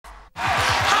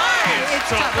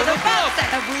Top of the Pops.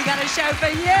 Have we got a show for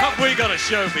you? Have we got a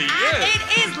show for you? And it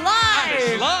is live. And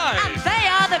it's live. And they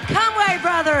are the Conway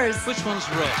Brothers. Which one's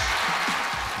Russ?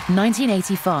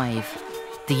 1985,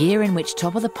 the year in which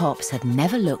Top of the Pops had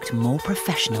never looked more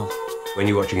professional. When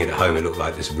you're watching it at home, it looked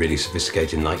like this really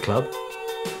sophisticated nightclub.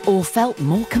 Or felt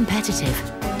more competitive.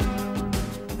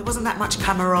 There wasn't that much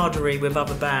camaraderie with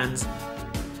other bands,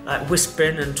 like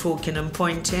whispering and talking and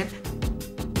pointing.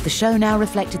 The show now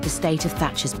reflected the state of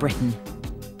Thatcher's Britain,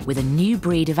 with a new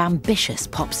breed of ambitious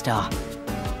pop star.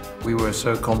 We were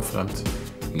so confident.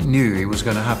 We knew it was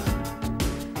going to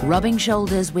happen. Rubbing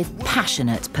shoulders with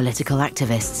passionate political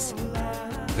activists.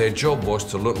 Their job was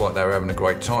to look like they were having a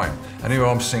great time. And here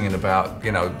I'm singing about,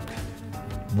 you know,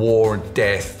 war and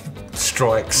death,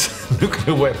 strikes,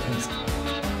 nuclear weapons.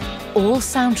 All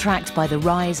soundtracked by the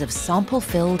rise of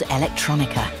sample-filled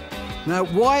electronica. Now,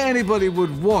 why anybody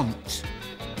would want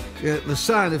the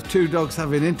sound of two dogs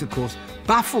having intercourse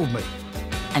baffled me.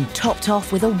 And topped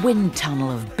off with a wind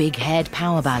tunnel of big-haired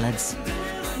power ballads.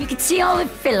 You could see all the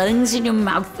fillings in your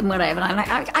mouth and whatever. And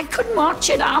I couldn't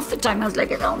watch it half the time. I was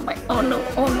like, oh no,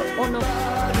 oh no, oh no.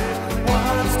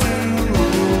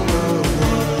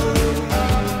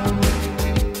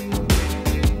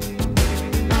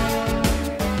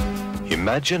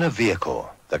 Imagine a vehicle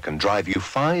that can drive you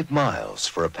 5 miles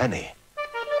for a penny.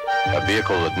 A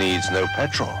vehicle that needs no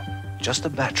petrol, just a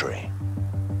battery.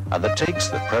 And that takes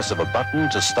the press of a button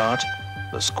to start,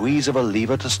 the squeeze of a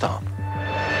lever to stop.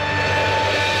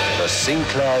 The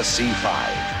Sinclair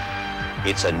C5.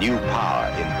 It's a new power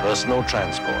in personal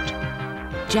transport.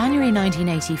 January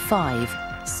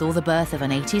 1985 saw the birth of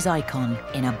an 80s icon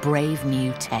in a brave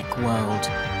new tech world.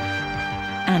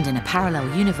 And in a parallel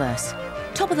universe,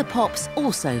 Top of the Pops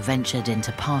also ventured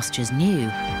into pastures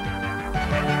new.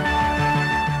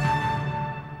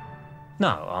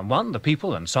 Now, on one, the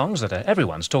people and songs that are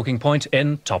everyone's talking point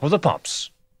in Top of the Pops.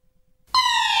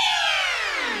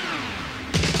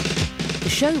 The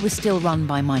show was still run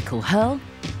by Michael Hurl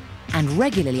and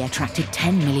regularly attracted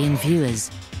 10 million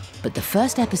viewers. But the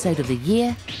first episode of the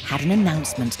year had an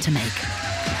announcement to make.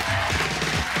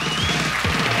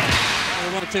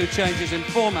 One or two changes in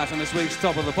format on this week's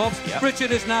Top of the Pops. Yep.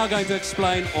 Richard is now going to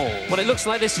explain all. Well, it looks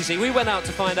like this, you see. We went out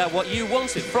to find out what you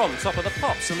wanted from Top of the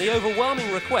Pops, and the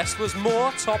overwhelming request was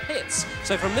more top hits.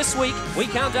 So from this week, we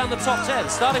count down the top 10,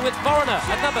 starting with Foreigner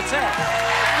at number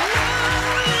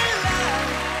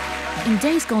 10. In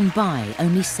days gone by,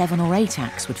 only 7 or 8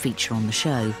 acts would feature on the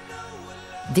show.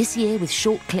 This year, with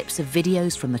short clips of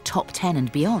videos from the top 10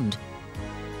 and beyond,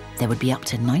 there would be up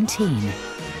to 19.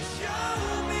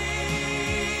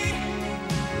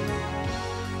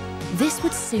 This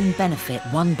would soon benefit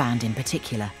one band in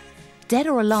particular. Dead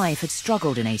or Alive had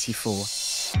struggled in '84.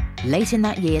 Late in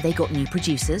that year, they got new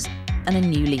producers and a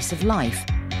new lease of life.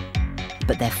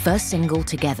 But their first single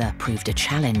together proved a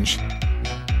challenge.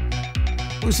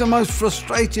 It was the most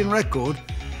frustrating record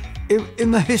in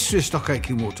the history of Stock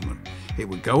Aitken Waterman. It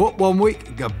would go up one week,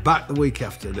 and go back the week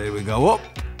after. Then it would go up,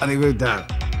 and it would go down.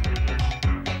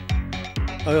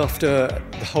 After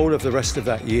the whole of the rest of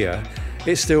that year,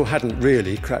 it still hadn't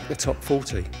really cracked the top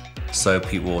 40. So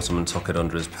Pete Waterman took it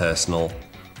under his personal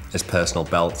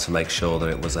belt to make sure that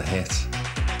it was a hit.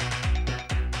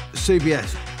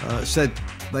 CBS said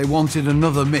they wanted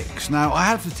another mix. Now, I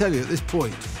have to tell you at this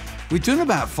point, we've done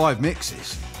about 5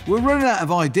 mixes. We're running out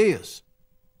of ideas.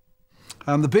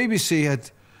 The BBC had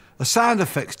a sound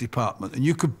effects department, and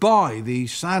you could buy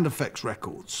these sound effects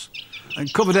records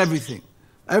and covered everything.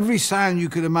 Every sound you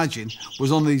could imagine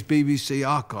was on these BBC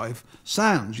archive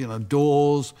sounds, you know,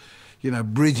 doors, you know,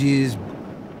 bridges,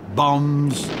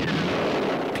 bombs,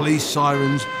 police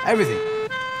sirens, everything.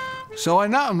 So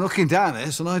I'm looking down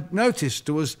this, and I noticed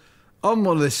there was, on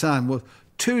one of this sound, was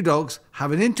 2 dogs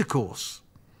having intercourse.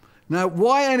 Now,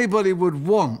 why anybody would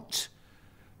want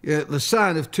the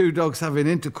sound of 2 dogs having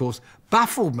intercourse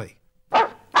baffled me.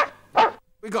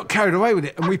 We got carried away with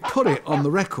it, and we put it on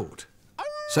the record.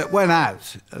 So it went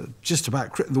out just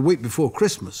about the week before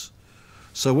Christmas.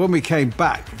 So when we came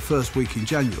back, the first week in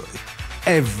January,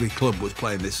 every club was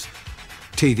playing this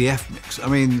TDF mix. I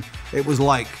mean, it was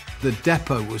like the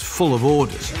depot was full of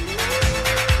orders.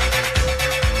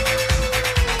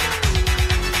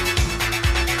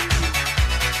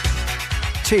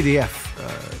 TDF,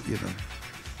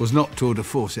 was not tour de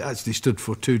force. It actually stood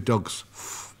for 2 dogs.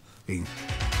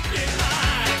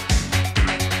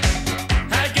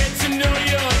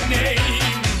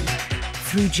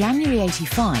 Through January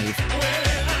 '85,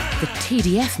 the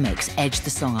TDF mix edged the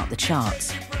song up the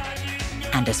charts.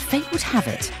 And as fate would have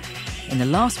it, in the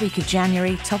last week of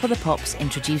January, Top of the Pops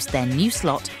introduced their new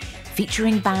slot,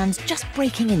 featuring bands just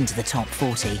breaking into the top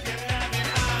 40.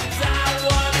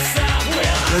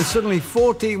 Then suddenly,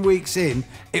 14 weeks in,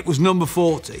 it was number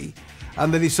 40,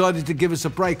 and they decided to give us a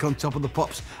break on Top of the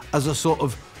Pops as a sort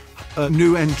of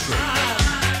new entry.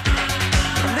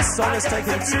 And this song has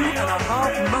taken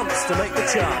 2.5 months to make the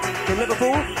chart. From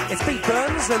Liverpool, it's Pete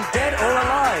Burns and Dead or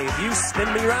Alive. You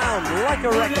spin me round like a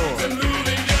record.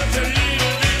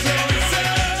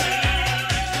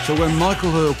 So when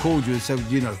Michael Earl called you and said,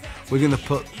 you know, we're going to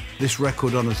put this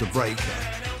record on as a break,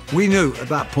 we knew at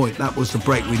that point that was the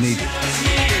break we needed.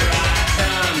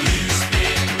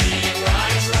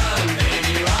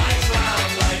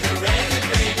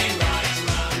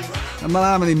 No matter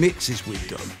how many mixes we'd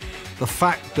done, the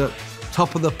fact that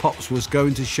Top of the Pops was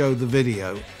going to show the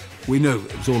video, we knew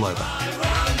it was all over.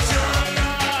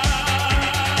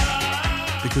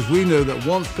 Because we knew that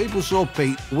once people saw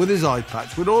Pete with his eye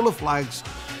patch, with all the flags,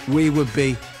 we would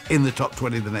be in the top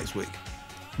 20 the next week.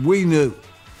 We knew.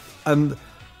 And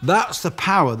that's the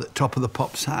power that Top of the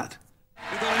Pops had.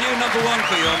 We've got a new #1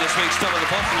 for you on this week's Top of the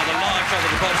Pops, another live Top of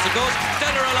the Pops. Of course,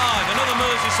 Dead or Alive, another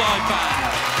Merseyside band.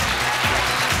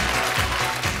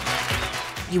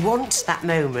 You want that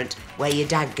moment where your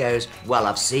dad goes, well,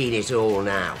 I've seen it all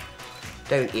now.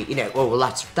 Don't you? You know, oh, well,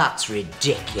 that's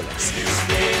ridiculous.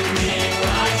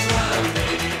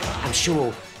 I'm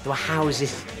sure there were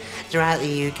houses throughout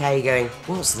the UK going,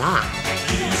 what's that?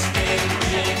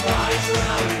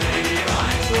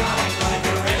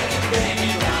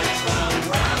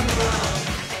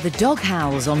 The dog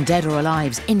howls on Dead or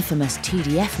Alive's infamous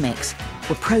TDF mix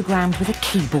were programmed with a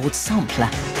keyboard sampler.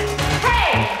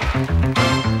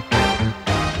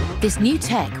 This new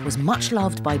tech was much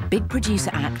loved by big producer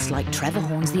acts like Trevor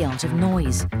Horn's The Art of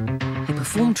Noise, who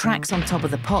performed tracks on Top of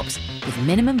the Pops with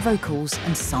minimum vocals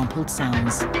and sampled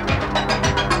sounds.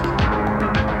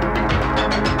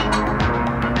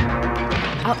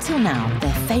 Up till now,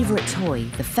 their favourite toy,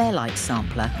 the Fairlight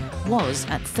sampler, was,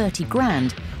 at 30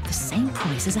 grand, the same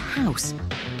price as a house.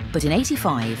 But in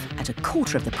 '85, at a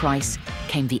quarter of the price,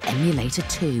 came the Emulator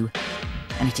 2.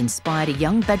 And it inspired a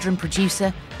young bedroom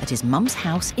producer at his mum's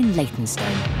house in Leytonstone.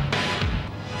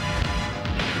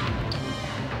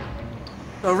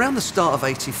 Around the start of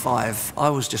 '85, I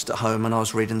was just at home and I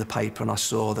was reading the paper and I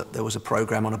saw that there was a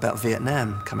programme on about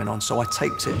Vietnam coming on, so I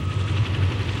taped it.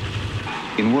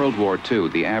 In World War II,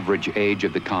 the average age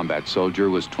of the combat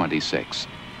soldier was 26.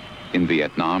 In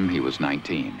Vietnam, he was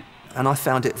 19. And I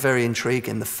found it very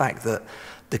intriguing, the fact that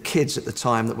the kids at the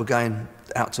time that were going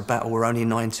out to battle were only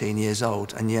 19 years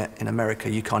old, and yet in America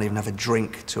you can't even have a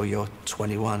drink till you're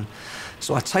 21.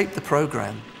 So I taped the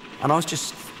programme, and I was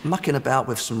just mucking about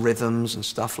with some rhythms and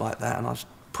stuff like that, and I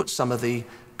put some of the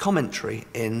commentary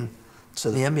in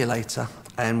to the emulator,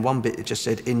 and one bit it just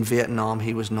said, in Vietnam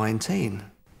he was 19.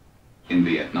 In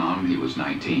Vietnam, he was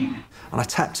 19. And I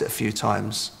tapped it a few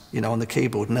times, you know, on the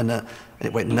keyboard, and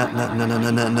it went no, no, no, no,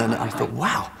 no, no, no, no. I thought,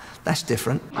 wow, that's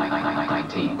different.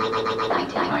 19.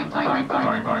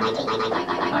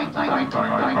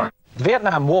 The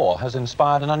Vietnam War has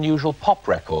inspired an unusual pop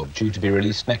record due to be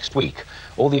released next week.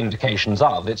 All the indications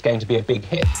are that it's going to be a big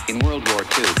hit. In World War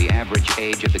II, the average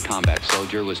age of the combat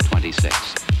soldier was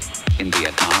 26. In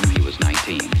Vietnam, he was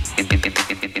 19. In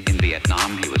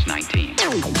Vietnam, he was 19.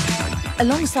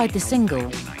 Alongside the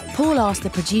single, Paul asked the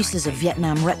producers of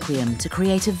Vietnam Requiem to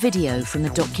create a video from the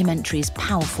documentary's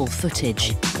powerful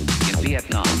footage. In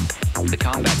Vietnam, the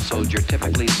combat soldier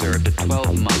typically served a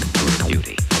 12-month tour of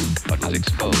duty, but was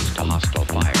exposed to hostile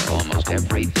fire almost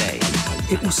every day.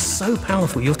 It was so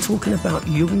powerful. You're talking about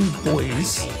young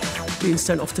boys being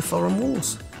sent off to foreign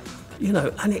wars. You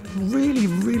know, and it really,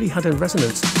 really had a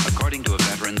resonance. According to a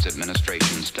Veterans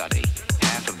Administration study,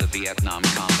 half of the Vietnam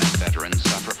combat veterans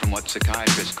suffer from what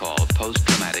psychiatrists call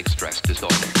post-traumatic stress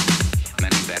disorder.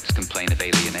 Many vets complain of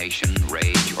alienation,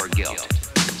 rage, or guilt.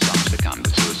 Some succumb to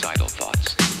suicidal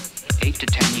thoughts. 8 to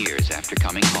 10 years after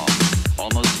coming home,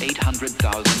 almost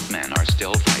 800,000 men are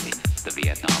still fighting the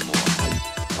Vietnam War.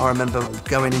 I remember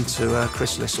going into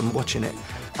Chrysalis and watching it,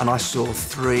 and I saw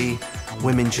 3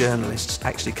 women journalists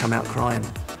actually come out crying.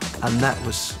 And that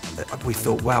was, we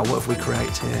thought, wow, what have we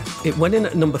created here? It went in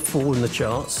at #4 in the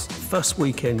charts, first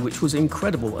weekend, which was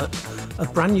incredible. A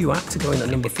brand new act to go in at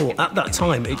 #4. At that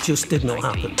time, it just did not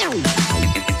happen.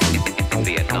 In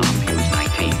Vietnam, he was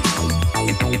 19.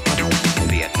 In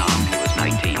Vietnam, he was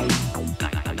 19.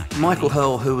 Michael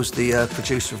Hurl, who was the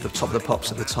producer of the Top of the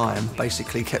Pops at the time,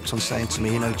 basically kept on saying to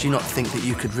me, you know, do you not think that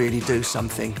you could really do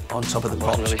something on Top of the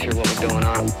Pops? I wasn't really sure what was going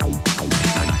on.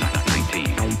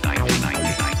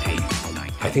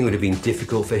 I think it would have been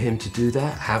difficult for him to do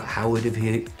that. How would have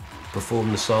he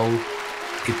performed the song?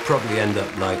 He'd probably end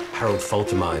up like Harold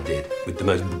Faltermeyer did, with the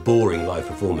most boring live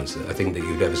performance that I think that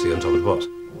you'd ever see on Top of the Pops.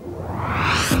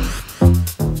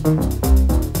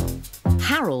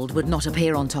 Harold would not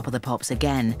appear on Top of the Pops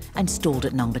again and stalled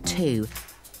at number 2.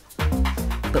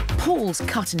 But Paul's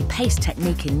cut and paste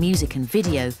technique in music and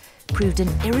video proved an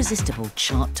irresistible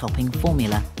chart-topping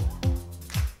formula.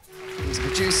 He's a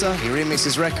producer, he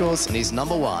remixes records, and he's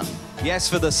number 1. Yes,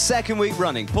 for the second week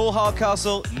running, Paul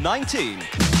Hardcastle, 19.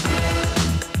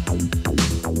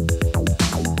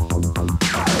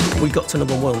 We got to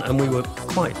number 1 and we were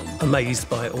quite amazed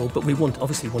by it all, but we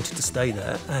obviously wanted to stay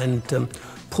there, and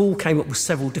Paul came up with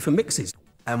several different mixes.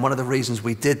 And one of the reasons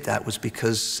we did that was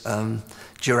because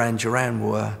Duran Duran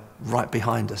were right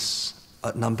behind us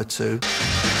at number 2.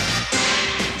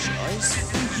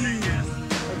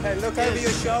 Okay, look over your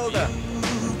shoulder.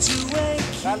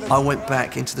 I went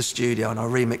back into the studio and I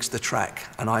remixed the track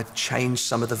and I changed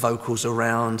some of the vocals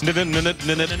around.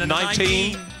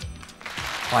 19.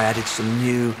 I added some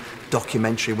new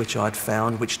documentary which I'd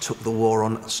found, which took the war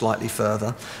on slightly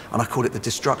further, and I called it the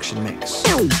Destruction Mix.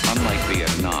 Unlike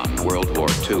Vietnam, World War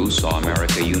II saw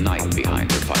America unite behind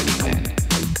their fighting men.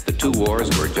 The two wars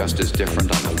were just as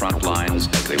different on the front lines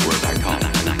as they were back home.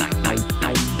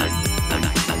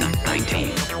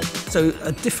 19. So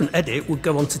a different edit would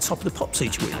go on to Top of the Pops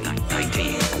each week.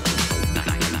 19.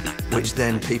 Which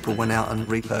then people went out and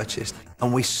repurchased.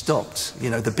 And we stopped, you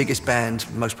know, the biggest band,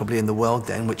 most probably in the world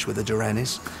then, which were the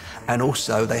Duranis. And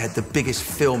also they had the biggest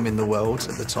film in the world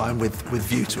at the time with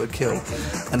View to a Kill.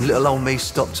 And little old me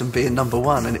stopped them being number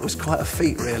 1, and it was quite a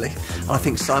feat, really. And I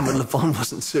think Simon Le Bon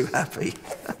wasn't too happy.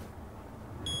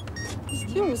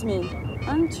 Excuse me,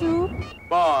 aren't you?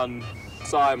 Bon,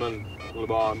 Simon Le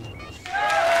Bon.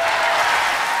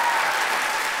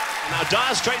 Now,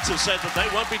 Dire Straits have said that they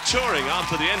won't be touring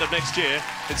after the end of next year.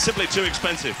 It's simply too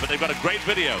expensive, but they've got a great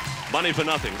video. Money for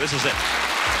nothing. This is it.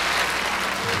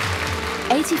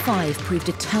 85 proved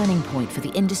a turning point for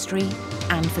the industry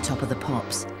and for Top of the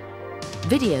Pops.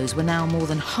 Videos were now more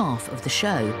than half of the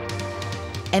show.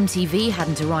 MTV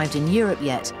hadn't arrived in Europe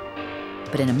yet,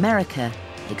 but in America,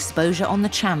 exposure on the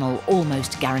channel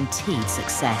almost guaranteed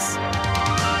success.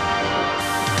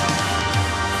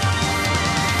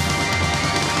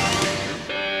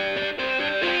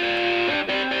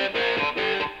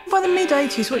 By the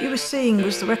mid-80s, what you were seeing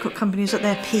was the record companies at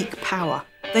their peak power.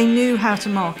 They knew how to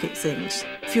market things.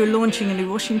 If you were launching a new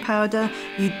washing powder,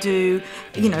 you'd do,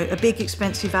 you know, a big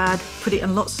expensive ad, put it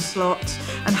in lots of slots,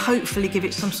 and hopefully give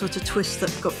it some sort of twist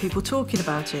that got people talking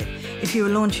about it. If you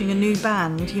were launching a new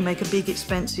band, you make a big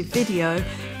expensive video,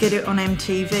 get it on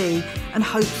MTV, and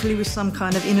hopefully with some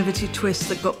kind of innovative twist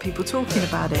that got people talking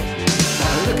about it.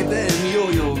 Now look at them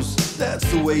yo-yos, that's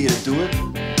the way you do it.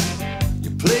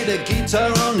 You play the guitar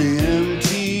on the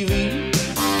MTV.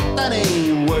 That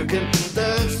ain't working,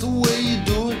 that's the way you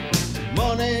do it.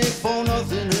 Money for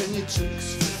nothing and your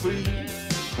chicks for free.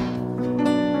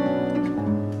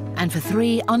 And for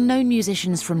 3 unknown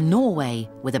musicians from Norway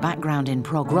with a background in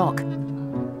prog rock,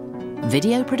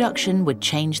 video production would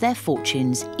change their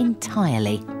fortunes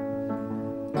entirely.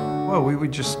 Well, we were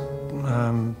just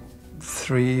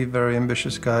 3 very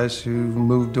ambitious guys who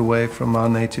moved away from our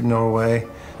native Norway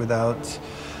without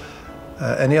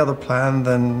any other plan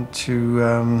than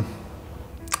to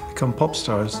become pop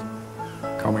stars.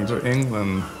 Coming to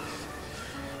England,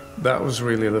 that was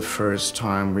really the first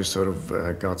time we sort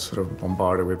of got sort of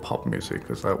bombarded with pop music,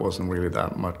 because that wasn't really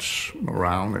that much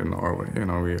around in Norway. You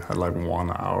know, we had like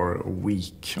 1 hour a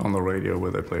week on the radio where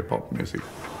they play pop music.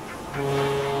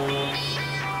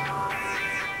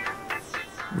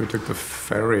 We took the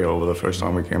ferry over the first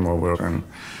time we came over, and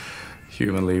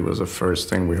Human League was the first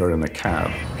thing we heard in the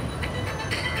cab.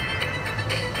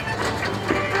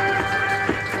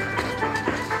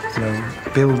 You know,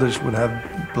 builders would have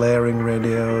blaring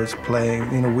radios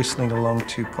playing, you know, whistling along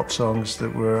to pop songs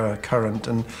that were current,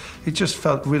 and it just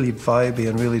felt really vibey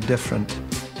and really different.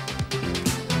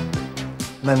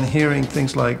 And then hearing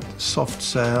things like Soft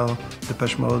Cell,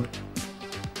 Depeche Mode,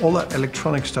 all that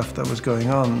electronic stuff that was going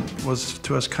on was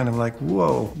to us kind of like,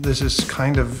 whoa, this is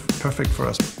kind of perfect for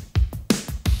us.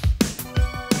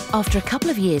 After a couple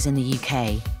of years in the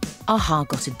UK, a-ha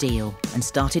got a deal and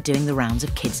started doing the rounds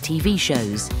of kids' TV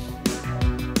shows.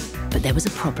 But there was a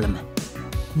problem.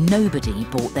 Nobody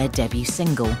bought their debut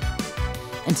single.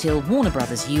 Until Warner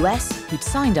Brothers US, who'd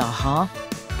signed a-ha,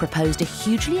 proposed a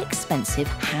hugely expensive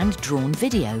hand-drawn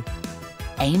video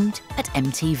aimed at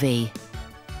MTV.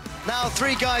 Now,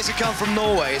 3 guys who come from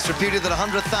Norway. It's reputed that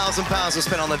 £100,000 was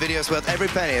spent on their videos worth every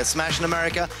penny. A smash in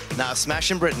America, now a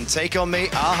smash in Britain. Take On Me,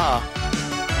 a-ha.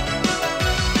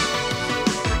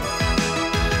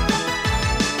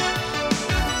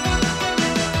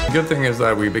 The good thing is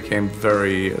that we became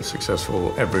very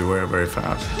successful everywhere very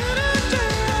fast.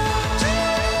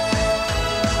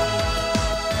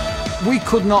 We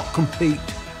could not compete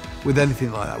with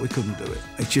anything like that. We couldn't do it.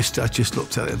 I just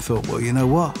looked at it and thought, well, you know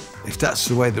what? If that's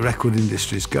the way the record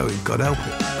industry is going, God help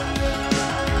it.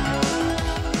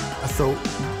 I thought,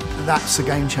 that's a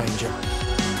game changer.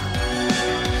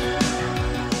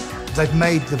 They've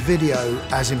made the video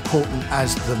as important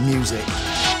as the music.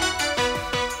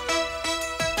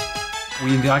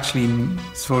 We actually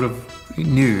sort of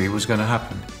knew it was going to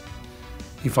happen,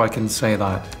 if I can say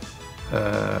that.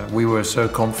 We were so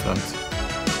confident.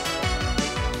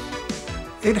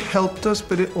 It helped us,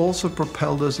 but it also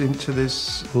propelled us into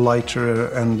this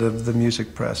lighter end of the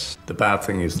music press. The bad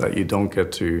thing is that you don't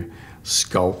get to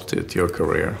sculpt it, your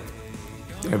career.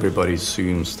 Everybody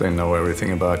assumes they know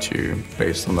everything about you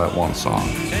based on that one song.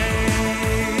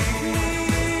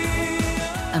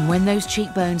 And when those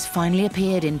cheekbones finally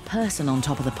appeared in person on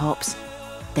Top of the Pops,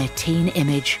 their teen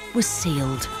image was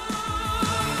sealed.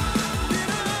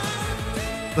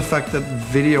 The fact that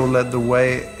video led the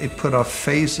way, it put our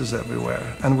faces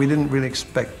everywhere, and we didn't really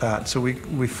expect that, so we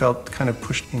felt kind of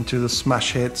pushed into the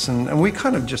smash hits, and we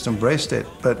kind of just embraced it,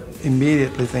 but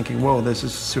immediately thinking, whoa, this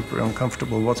is super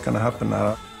uncomfortable, what's going to happen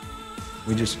now?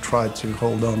 We just tried to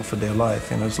hold on for dear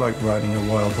life, it's like riding a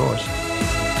wild horse.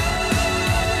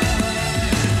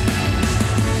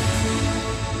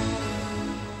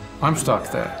 I'm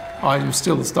stuck there. I'm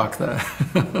still stuck there.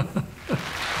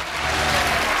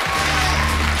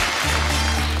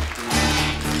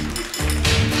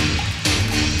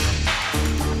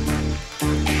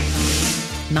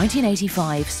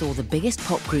 1985 saw the biggest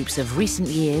pop groups of recent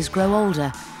years grow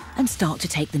older and start to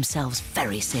take themselves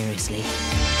very seriously.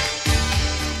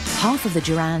 Half of the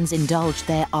Durans indulged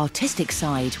their artistic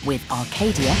side with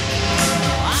Arcadia.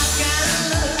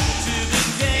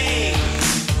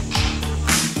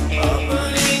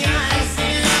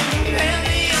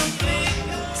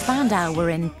 Spandau were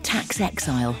in tax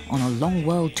exile on a long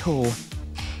world tour.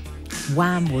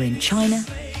 Wham were in China,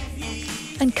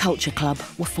 and Culture Club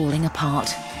were falling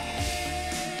apart.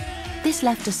 This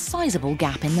left a sizable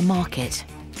gap in the market.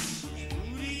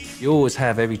 You always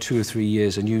have, every 2 or 3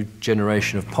 years, a new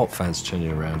generation of pop fans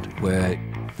turning around, where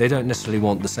they don't necessarily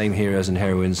want the same heroes and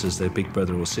heroines as their big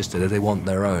brother or sister, they want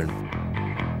their own.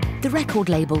 The record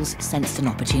labels sensed an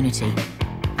opportunity,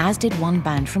 as did one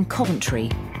band from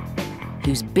Coventry,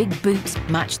 whose big boots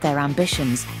matched their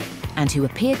ambitions and who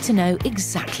appeared to know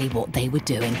exactly what they were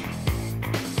doing.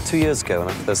 2 years ago, when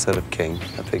I first heard of King,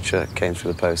 a picture came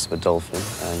through the post of a dolphin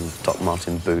and Doc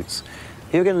Martin boots.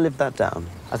 You were going to live that down?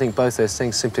 I think both those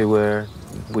things simply were,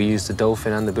 we used the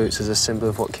dolphin and the boots as a symbol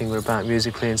of what King were about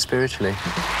musically and spiritually.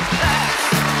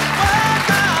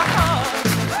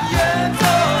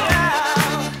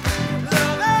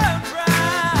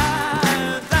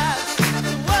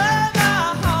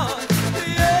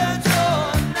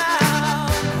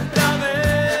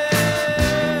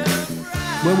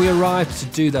 When we arrived to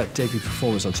do that debut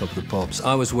performance on Top of the Pops,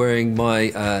 I was wearing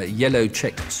my yellow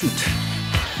checked suit.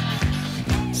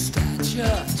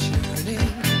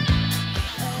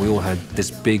 We all had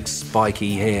this big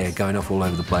spiky hair going off all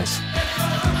over the place.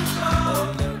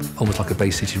 Almost like a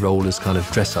Bay City Rollers kind of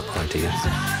dress-up idea.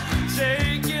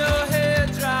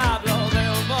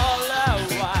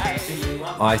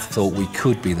 I thought we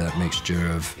could be that mixture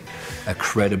of a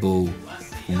credible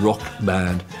rock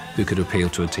band who could appeal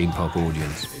to a teen pop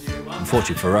audience.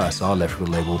 Unfortunately for us, our record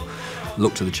label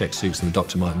looked at the check suits and the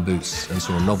Dr. Martin boots and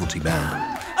saw a novelty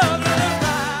band.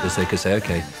 As they could say,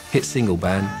 okay, hit single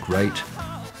band, great.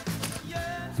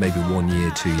 Maybe 1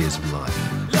 year, 2 years of life.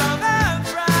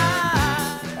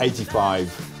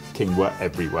 85, King were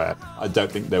everywhere. I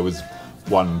don't think there was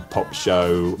one pop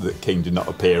show that King did not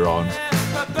appear on.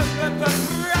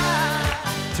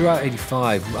 Throughout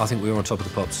 85, I think we were on Top of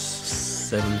the Pops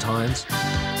 7 times.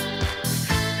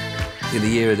 In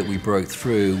the era that we broke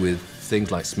through with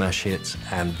things like smash hits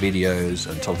and videos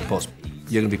and Top of the Pops,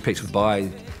 you're going to be picked up by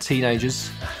teenagers.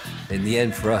 In the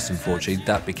end, for us, unfortunately,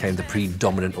 that became the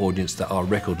predominant audience that our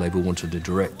record label wanted to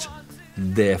direct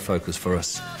their focus for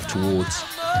us towards.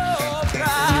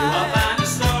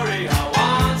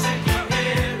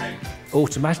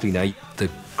 Automatically now, the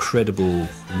credible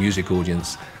music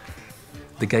audience,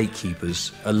 the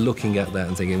gatekeepers, are looking at that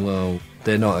and thinking, well,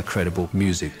 they're not a credible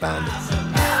music band.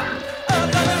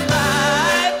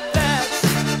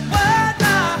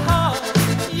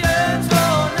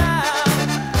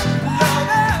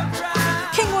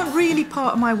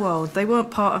 Part of my world. They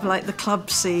weren't part of like the club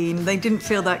scene. They didn't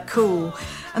feel that cool.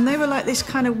 And they were like this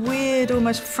kind of weird,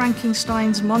 almost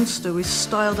Frankenstein's monster with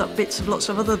styled up bits of lots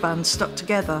of other bands stuck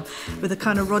together with a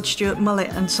kind of Rod Stewart mullet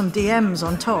and some DMs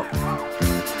on top.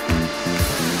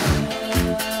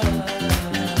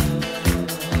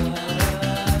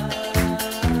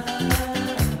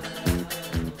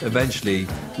 eventually,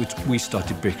 we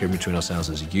started bickering between ourselves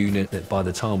as a unit. By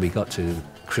the time we got to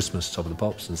Christmas, Top of the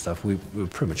Pops and stuff, we were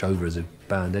pretty much over as a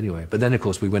band anyway. But then, of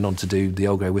course, we went on to do the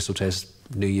Old Grey Whistle Test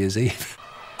New Year's Eve.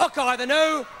 Okay, the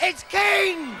new, it's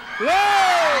King!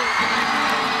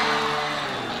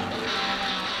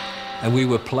 And we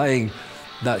were playing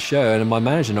that show, and my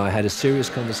manager and I had a serious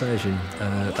conversation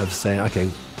of saying,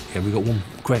 OK, yeah, we've got one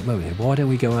great moment here. Why don't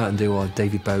we go out and do our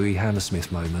David Bowie,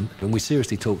 Hammersmith moment? And we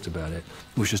seriously talked about it,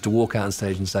 which was to walk out on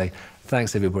stage and say,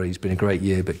 thanks, everybody, it's been a great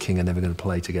year, but King are never going to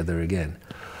play together again.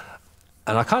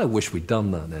 And I kind of wish we'd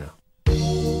done that now.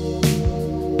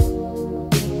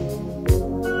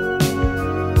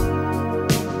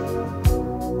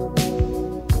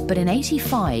 But in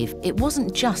 '85, it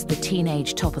wasn't just the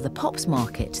teenage Top of the Pops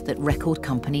market that record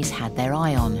companies had their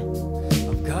eye on.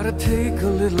 I've gotta take a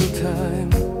little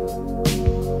time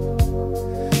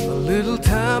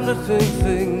to think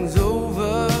things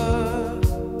over.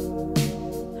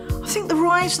 I think the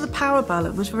rise of the power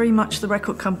ballad was very much the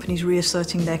record companies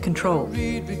reasserting their control.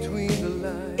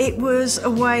 It was a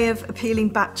way of appealing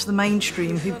back to the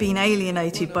mainstream, who'd been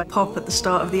alienated by pop at the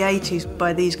start of the 80s,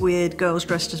 by these weird girls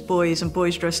dressed as boys and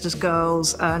boys dressed as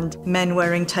girls and men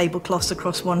wearing tablecloths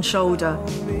across one shoulder.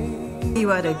 You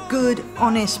had a good,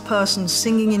 honest person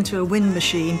singing into a wind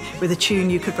machine with a tune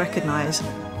you could recognise.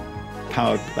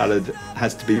 Power ballad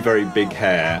has to be very big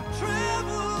hair,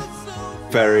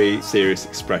 very serious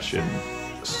expression.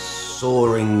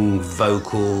 Soaring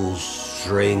vocals,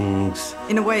 strings.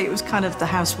 In a way, it was kind of the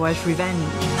housewife's revenge.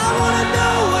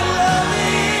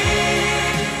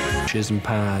 Chism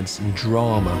pads and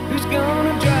drama. Who's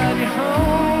gonna drive you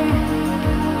home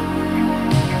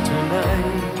tonight?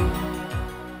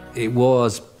 It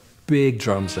was big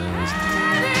drum sounds.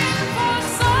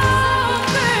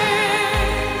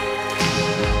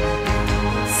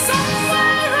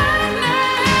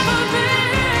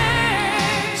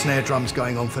 Snare drums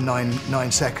going on for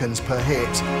nine seconds per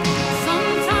hit.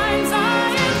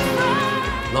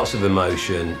 Lots of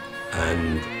emotion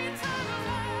and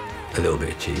a little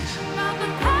bit of cheese.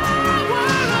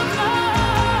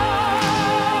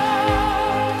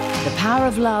 The Power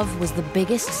of Love was the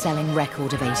biggest-selling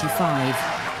record of '85,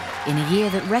 in a year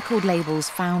that record labels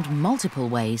found multiple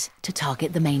ways to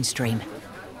target the mainstream.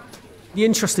 The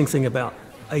interesting thing about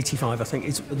 '85, I think,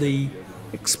 is the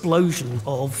explosion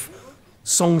of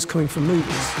songs coming from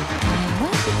movies.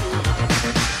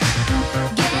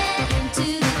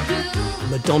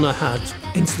 Madonna had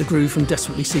Into the Groove from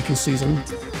Desperately Seeking Susan.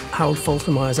 Harold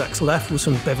Faltermeyer's Axel F was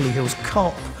from Beverly Hills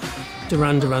Cop.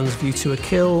 Duran Duran's View to a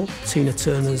Kill. Tina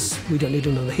Turner's We Don't Need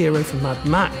Another Hero from Mad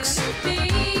Max.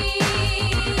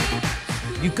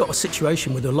 You've got a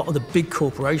situation with a lot of the big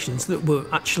corporations that were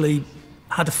actually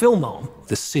had a film arm.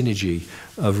 The synergy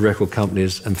of record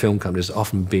companies and film companies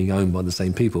often being owned by the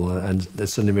same people, and they're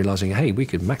suddenly realising, hey, we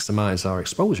could maximise our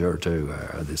exposure to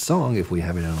this song if we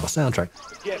have it on our soundtrack.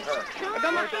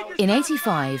 In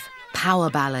 '85, power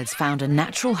ballads found a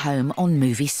natural home on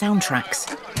movie soundtracks.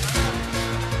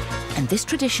 And this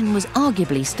tradition was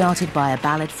arguably started by a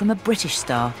ballad from a British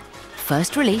star,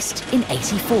 first released in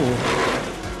 '84.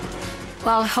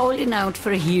 Well, Holding Out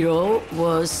for a Hero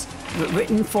was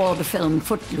written for the film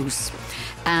Footloose,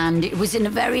 and it was in a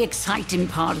very exciting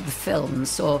part of the film,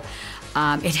 so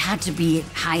it had to be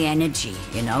high energy,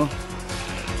 you know.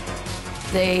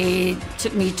 They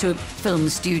took me to film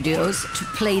studios to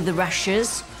play the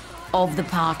rushes of the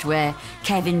part where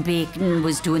Kevin Bacon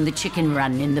was doing the chicken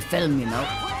run in the film, you know,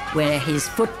 where his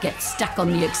foot gets stuck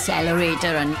on the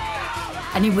accelerator and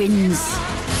he wins.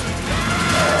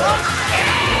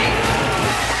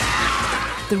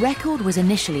 The record was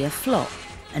initially a flop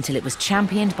until it was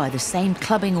championed by the same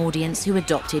clubbing audience who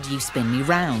adopted You Spin Me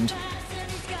Round.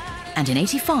 And in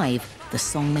 '85, the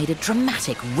song made a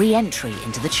dramatic re-entry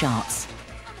into the charts.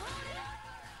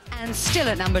 And still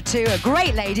at number 2, a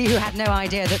great lady who had no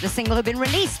idea that the single had been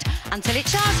released until it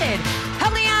charted.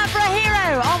 Holding Out for a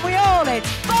Hero on We All,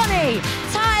 it's Bonnie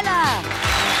Tyler.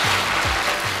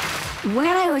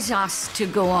 When I was asked to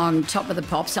go on Top of the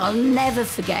Pops, I'll never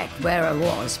forget where I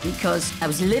was, because I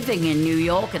was living in New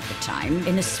York at the time,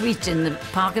 in a suite in the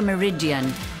Parker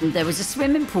Meridian. And there was a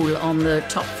swimming pool on the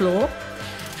top floor,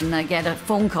 and I get a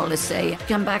phone call to say,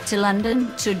 come back to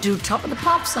London to do Top of the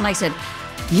Pops. And I said,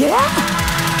 yeah!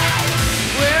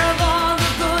 Where have all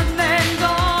the good men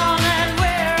gone, and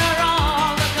where are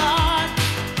all the gone?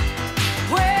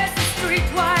 Where's the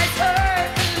streetwise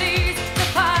Hercules to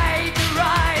fight the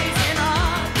rising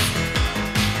odds?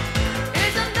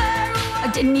 Isn't there I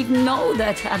didn't even know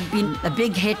that had been a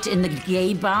big hit in the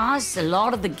gay bars. A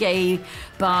lot of the gay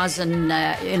bars and,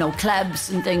 you know, clubs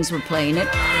and things were playing it.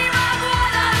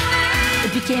 It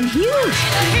it became huge.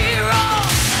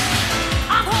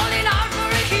 I'm holding out for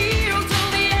a hero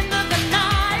till the end of the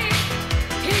night.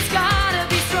 He's gotta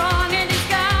be strong and he's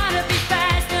gotta be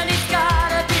fast and he's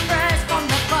gotta be fresh from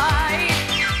the fight.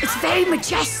 It's very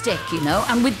majestic, you know,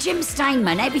 and with Jim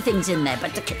Steinman, everything's in there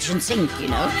but the kitchen sink, you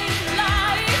know.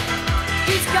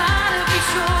 He's gotta be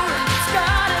sure and he's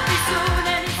gotta be soon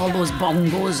and he's All those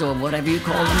bongos or whatever you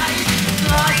call them.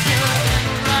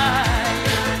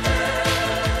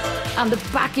 And the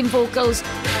backing vocals,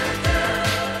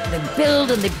 they build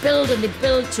and they build and they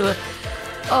build to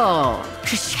a,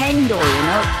 crescendo, you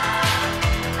know.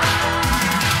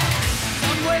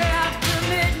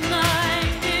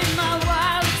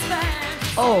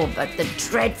 Oh, but the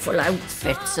dreadful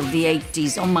outfits of the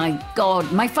 80s, oh my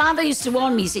God. My father used to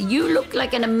warn me, he said, you look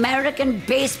like an American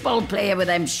baseball player with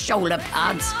them shoulder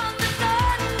pads.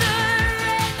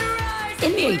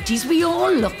 In the 80s, we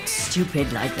all looked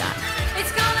stupid like that.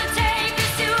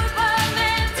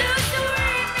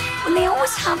 And they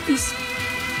always have these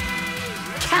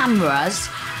cameras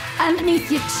underneath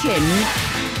your chin,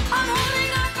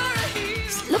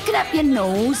 looking up your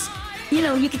nose. You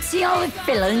know, you could see all the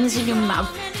fillings in your mouth.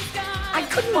 I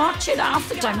couldn't watch it half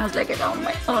the time. I was like, oh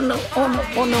no, oh no,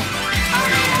 oh no.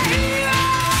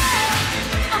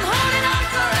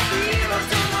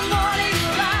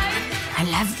 I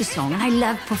love the song and I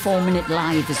love performing it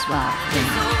live as well. You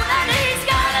know.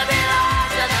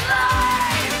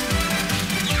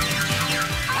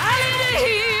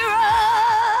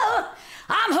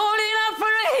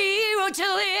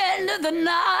 The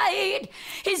night.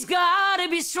 He's gotta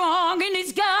be strong and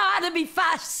he's gotta be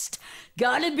fast,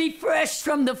 gotta be fresh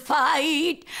from the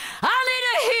fight. I need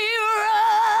a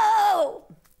hero.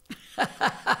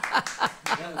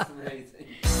 That's amazing.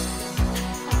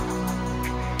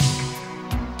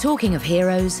 Talking of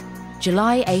heroes,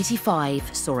 July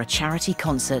 '85 saw a charity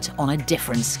concert on a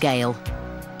different scale.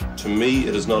 To me,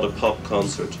 it is not a pop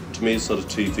concert. To me, it's not a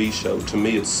TV show. To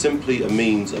me, it's simply a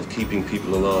means of keeping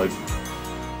people alive.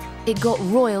 It got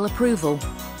royal approval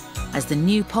as the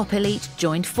new pop elite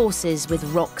joined forces with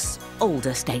rock's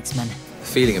older statesmen. The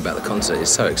feeling about the concert is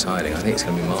so exciting. I think it's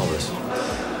going to be marvellous.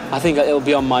 I think it'll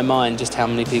be on my mind just how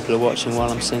many people are watching while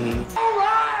I'm singing.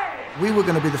 We were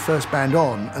going to be the first band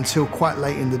on until quite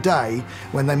late in the day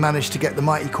when they managed to get the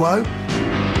Mighty Quo,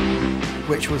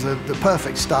 which was the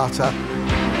perfect starter.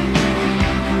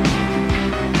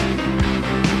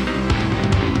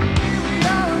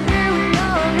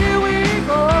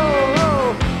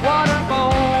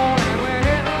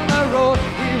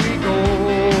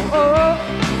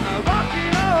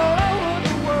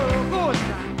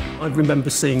 I remember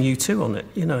seeing U2 on it,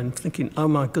 you know, and thinking, oh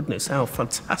my goodness, how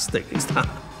fantastic is that?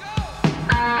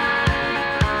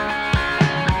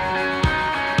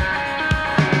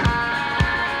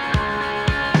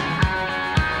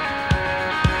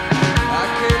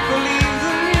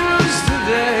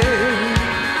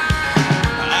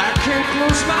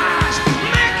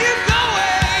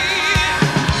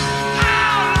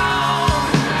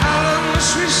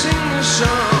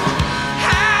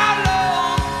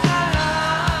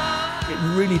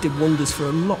 Did wonders for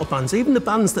a lot of bands, even the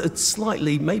bands that had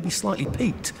maybe slightly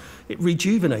peaked. It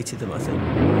rejuvenated them, I think.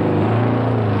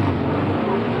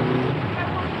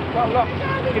 Well, look,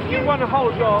 if you want to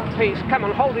hold your peace, come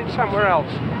on, hold it somewhere else.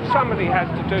 Somebody has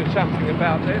to do something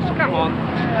about this. Come on.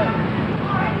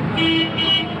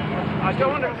 I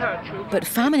don't want to hurt you. But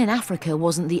famine in Africa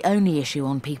wasn't the only issue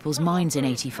on people's minds in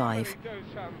 '85.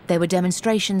 There were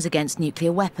demonstrations against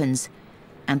nuclear weapons,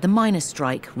 and the miners'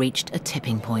 strike reached a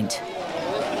tipping point.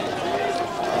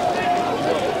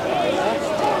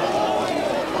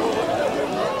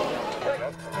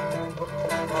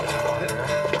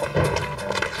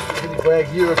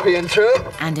 European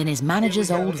troop. And in his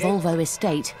manager's old Volvo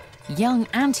estate, young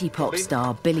anti-pop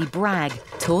star Billy Bragg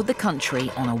toured the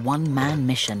country on a one-man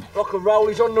mission. Rock and roll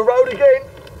is on the road again.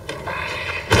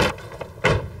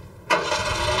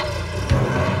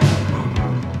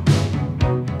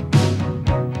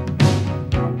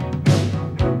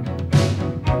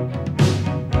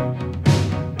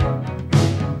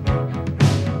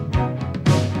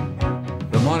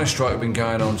 The miners' strike had been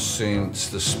going on since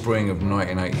the spring of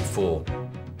 1984.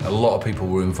 A lot of people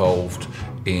were involved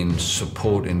in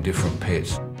supporting different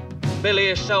pits. Billy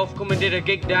herself come and did a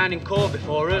gig down in Corby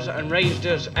for us and raised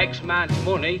us X amount of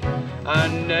money,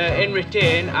 and in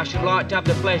return I should like to have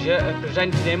the pleasure of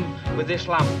presenting him with this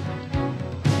lamp.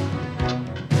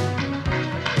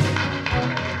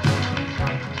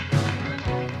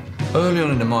 Early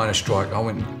on in the miners' strike, I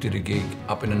went and did a gig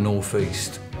up in the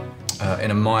northeast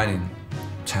in a mining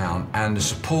town, and the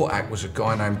support act was a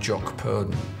guy named Jock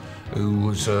Purden. who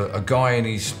was a guy in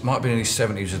might have been in his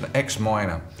 70s, he was an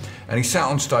ex-miner. And he sat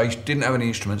on stage, didn't have any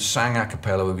instruments, sang a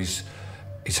cappella with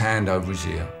his hand over his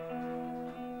ear.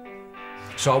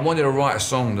 So I wanted to write a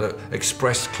song that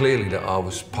expressed clearly that I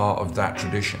was part of that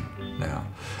tradition now.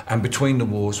 And Between the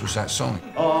Wars was that song.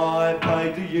 I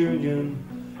paid the union,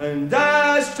 and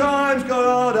as times got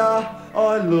harder,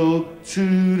 I looked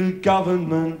to the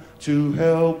government to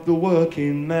help the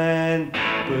working man.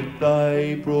 But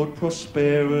they brought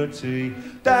prosperity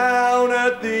down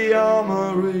at the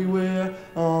armory. We're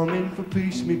arming for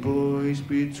peace, me boys,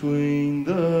 between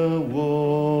the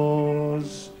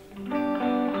wars.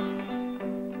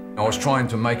 I was trying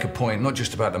to make a point, not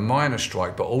just about the miners'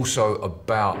 strike, but also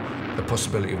about the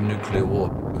possibility of nuclear war.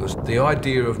 Because the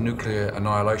idea of nuclear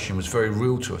annihilation was very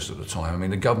real to us at the time. I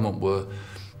mean, the government were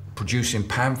producing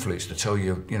pamphlets to tell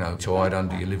you, you know, to hide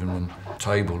under your living room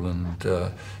table and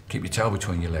keep your tail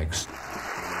between your legs.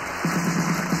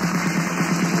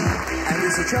 And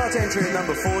it's a chart entry at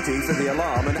number 40 for The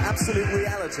Alarm, an absolute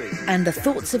reality. And the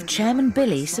thoughts of Chairman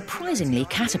Billy surprisingly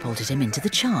catapulted him into the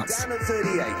charts. Down at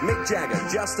 38, Mick Jagger,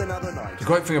 Just Another Night. The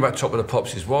great thing about Top of the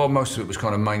Pops is while most of it was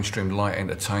kind of mainstream light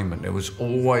entertainment, there was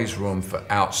always room for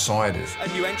outsiders. A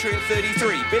new entry at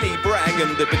 33, Billy Bragg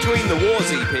and the Between the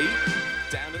Wars EP.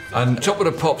 And Top of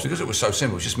the Pops, because it was so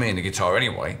simple, it was just me and the guitar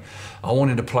anyway, I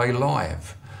wanted to play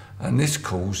live. And this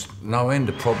caused no end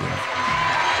of problems.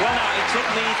 Well, now, it took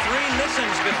me 3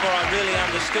 listens before I really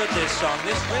understood this song.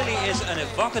 This really is an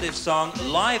evocative song,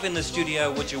 live in the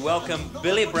studio. Would you welcome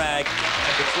Billy Bragg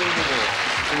and Between the Wars?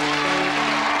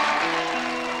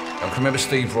 I can remember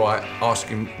Steve Wright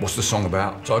asking, what's the song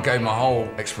about? So I gave him a whole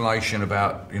explanation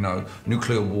about, you know,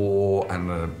 nuclear war and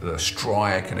the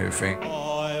strike and everything.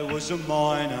 I was a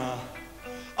miner,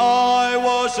 I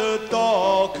was a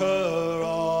docker,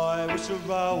 I was a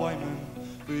railwayman.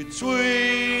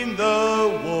 Between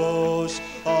the wars,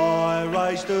 I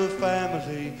raised a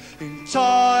family in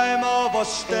time of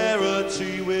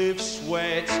austerity with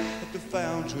sweat at the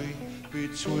foundry.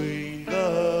 Between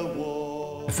the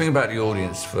wars. The thing about the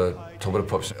audience for Top of the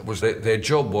Pops was that their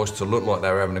job was to look like they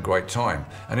were having a great time.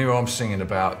 And here I'm singing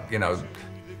about, you know,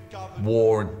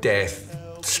 war and death,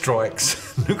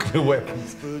 strikes, nuclear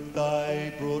weapons. But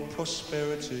they brought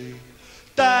prosperity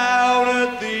down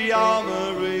at the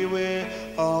armory. We're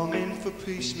arming for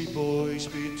peace, me boys,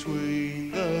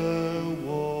 between the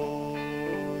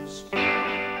wars.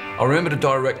 I remember the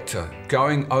director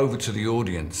going over to the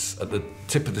audience at the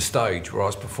tip of the stage where I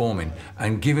was performing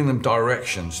and giving them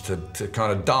directions to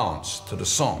kind of dance to the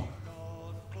song.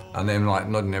 And then like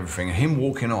nodding everything, and him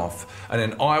walking off. And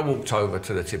then I walked over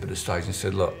to the tip of the stage and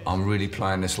said, look, I'm really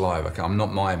playing this live, okay? I'm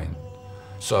not miming.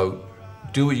 So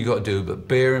do what you got to do, but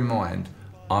bear in mind,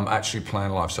 I'm actually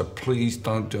playing live, so please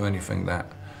don't do anything that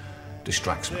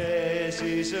distracts me. This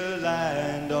is a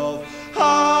land of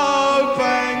hope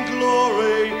and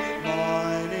glory.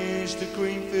 Mine is the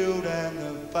green field and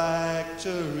the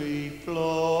factory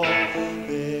floor.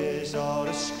 These are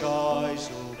the skies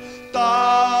all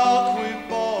dark with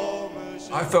bombers.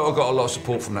 I felt I got a lot of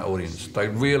support from that audience. They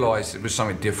realised it was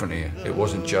something different here. It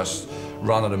wasn't just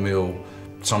run-of-the-mill,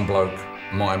 some bloke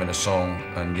miming a song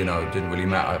and, you know, it didn't really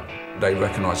matter. They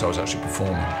recognised I was actually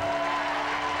performing.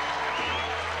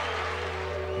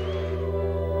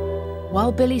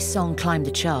 While Billy's song climbed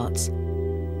the charts,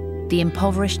 the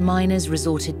impoverished miners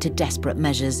resorted to desperate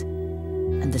measures,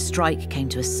 and the strike came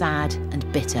to a sad and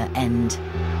bitter end.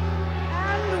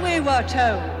 And we were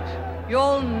told,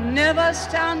 you'll never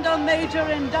stand a major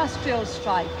industrial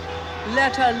strike,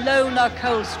 let alone a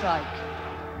coal strike.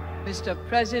 Mr.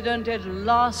 President, it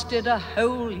lasted a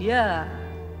whole year,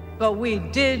 but we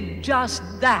did just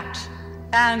that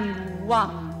and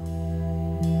won.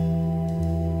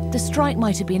 The strike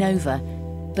might have been over,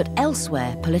 but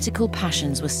elsewhere political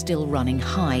passions were still running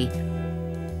high,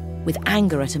 with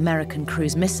anger at American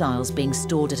cruise missiles being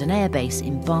stored at an airbase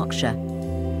in Berkshire.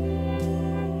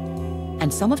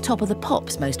 And some of Top of the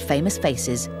Pop's most famous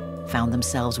faces found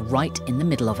themselves right in the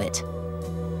middle of it.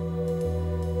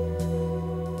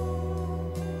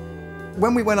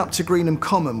 When we went up to Greenham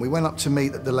Common, we went up to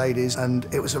meet the ladies, and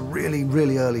it was a really,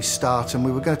 really early start, and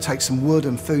we were going to take some wood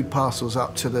and food parcels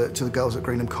up to the girls at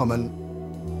Greenham Common.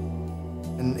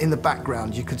 And in the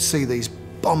background, you could see these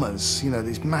bombers, you know,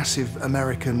 these massive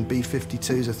American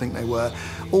B-52s, I think they were,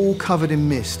 all covered in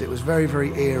mist. It was very,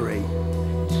 very eerie.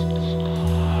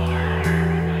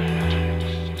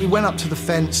 We went up to the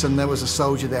fence, and there was a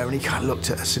soldier there, and he kind of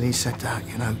looked at us, and he said,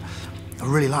 you know, I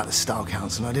really like the Style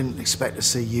Council, and I didn't expect to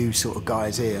see you sort of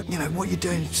guys here. You know, what you're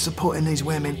doing supporting these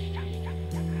women.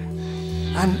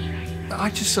 And I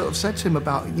just sort of said to him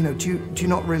about, you know, do you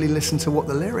not really listen to what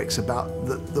the lyrics about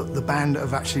the band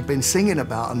have actually been singing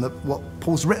about and what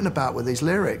Paul's written about with these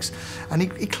lyrics? And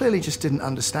he clearly just didn't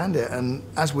understand it. And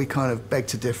as we kind of begged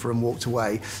to differ and walked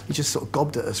away, he just sort of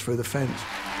gobbed at us through the fence.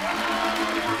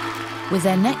 With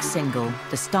their next single,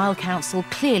 the Style Council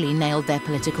clearly nailed their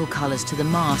political colours to the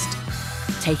mast,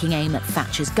 taking aim at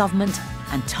Thatcher's government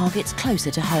and targets closer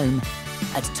to home,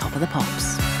 at Top of the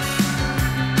Pops.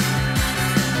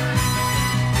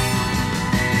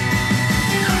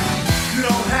 You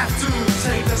don't have to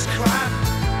take this crap.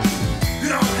 You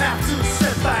don't have to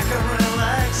sit back and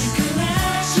relax. You can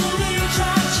actually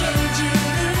try changing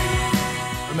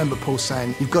it. I remember Paul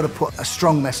saying, you've got to put a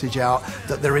strong message out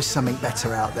that there is something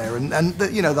better out there. And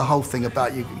you know, the whole thing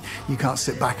about you can't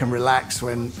sit back and relax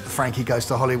when Frankie Goes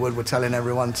to Hollywood, we're telling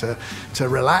everyone to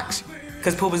relax.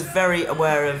 Because Paul was very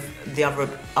aware of the other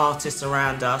artists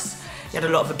around us. He had a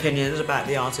lot of opinions about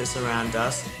the artists around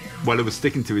us. Well, it was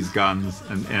sticking to his guns,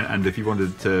 and if he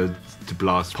wanted to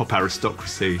blast pop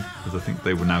aristocracy, as I think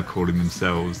they were now calling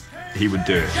themselves, he would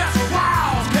do it.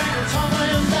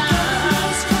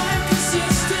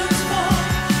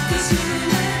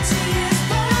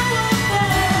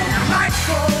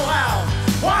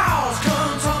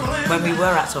 When we were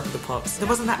at Top of the Pops, there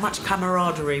wasn't that much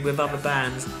camaraderie with other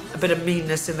bands. A bit of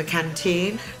meanness in the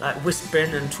canteen, like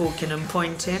whispering and talking and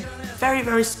pointing. Very,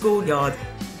 very schoolyard.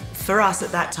 For us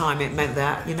at that time, it meant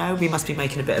that, you know, we must be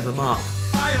making a bit of a mark.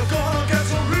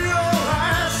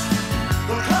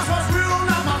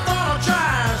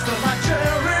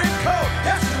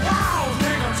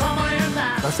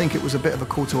 I think it was a bit of a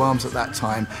call to arms at that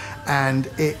time, and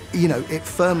it, you know, it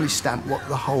firmly stamped what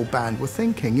the whole band were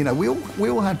thinking. You know, we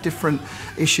all had different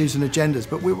issues and agendas,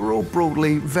 but we were all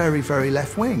broadly very, very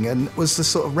left-wing, and it was the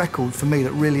sort of record for me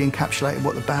that really encapsulated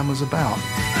what the band was about.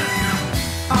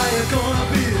 Are you gonna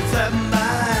be threatened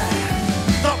by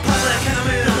the public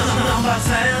enemy number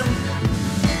 10?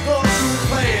 Those who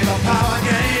play the power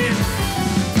game,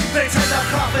 they take the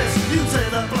profits, you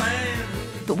take the blame.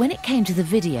 But when it came to the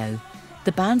video,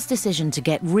 the band's decision to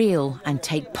get real and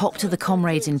take pop to the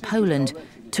comrades in Poland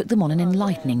took them on an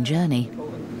enlightening journey.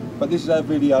 But this is our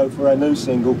video for our new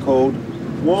single called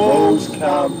Walls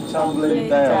Come Tumbling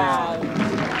Down.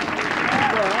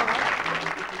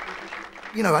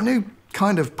 You know, I knew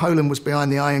kind of Poland was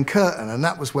behind the Iron Curtain, and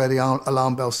that was where the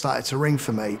alarm bells started to ring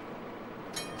for me.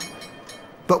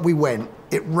 But we went.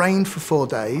 It rained for 4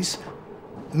 days.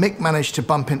 Mick managed to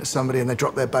bump into somebody and they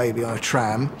dropped their baby on a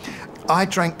tram. I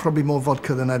drank probably more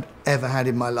vodka than I'd ever had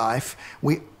in my life.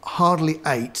 We hardly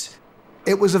ate.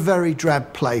 It was a very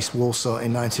drab place, Warsaw,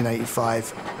 in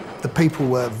 1985. The people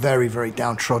were very, very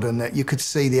downtrodden. You could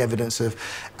see the evidence of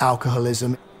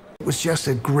alcoholism. It was just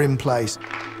a grim place.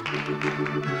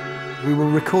 We were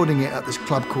recording it at this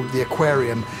club called The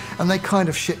Aquarium, and they kind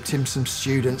of shipped him some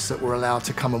students that were allowed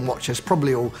to come and watch us,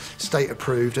 probably all state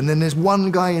approved. And then there's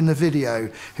one guy in the video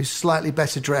who's slightly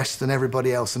better dressed than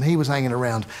everybody else, and he was hanging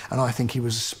around, and I think he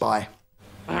was a spy.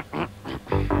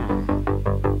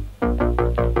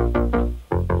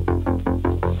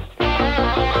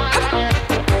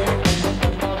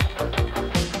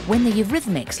 When the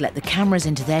Eurythmics let the cameras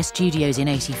into their studios in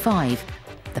 '85,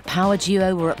 the power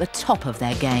duo were at the top of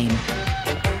their game.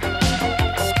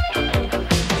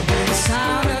 The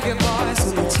sound of your voice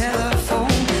on the telephone,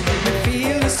 you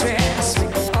feel the stress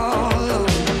all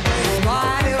over.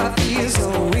 Why do I feel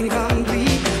so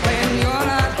incomplete when you're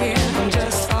not here? I'm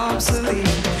just obsolete.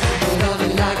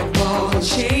 Loving like a ball and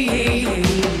chain.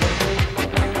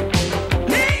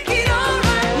 Make it all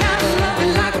right now.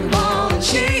 Loving like a ball and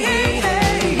chain.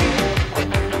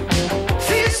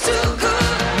 Feels too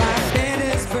good. My bed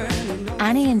is burning.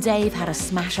 Annie and Dave had a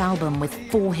smash album with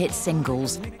 4 hit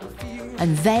singles,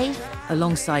 and they,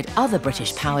 alongside other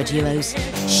British power duos,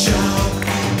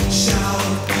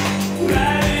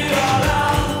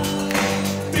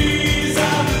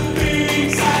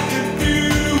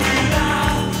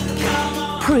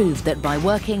 proved that by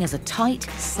working as a tight,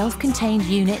 self-contained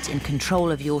unit in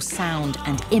control of your sound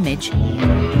and image,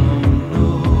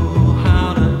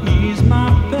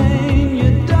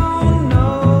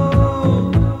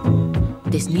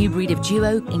 this new breed of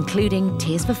duo, including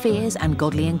Tears for Fears and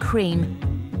Godley and Cream,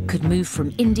 could move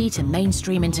from indie to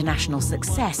mainstream international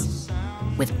success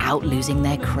without losing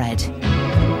their cred.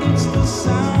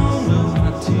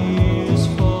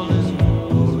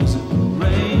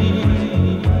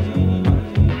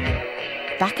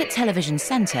 Back at Television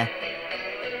Centre,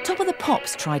 Top of the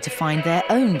Pops tried to find their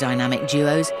own dynamic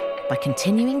duos by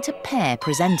continuing to pair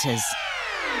presenters.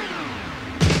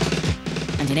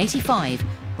 And in '85,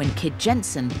 when Kid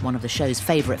Jensen, one of the show's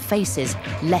favourite faces,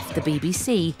 left the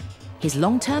BBC, his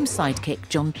long-term sidekick,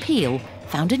 John Peel,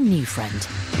 found a new friend.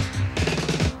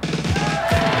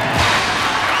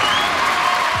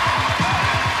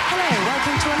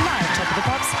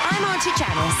 I'm Auntie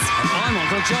Janice. And I'm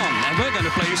Uncle John, and we're going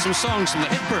to play you some songs from the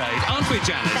Hit Parade, aren't we,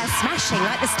 Janice? They're smashing,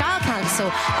 like the Style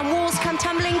Council, and walls come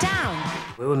tumbling down.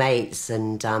 We were mates,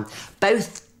 and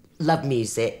both loved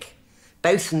music,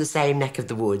 both from the same neck of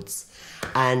the woods,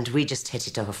 and we just hit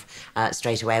it off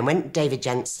straight away. And when David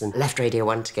Jensen left Radio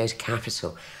 1 to go to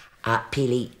Capital,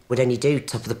 Peely would only do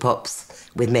Top of the Pops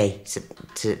with me. He said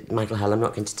to Michael Hull, I'm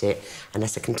not going to do it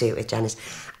unless I can do it with Janice.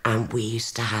 And we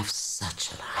used to have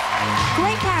such a laugh.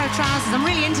 Great pair of trousers. I'm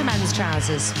really into men's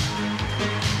trousers.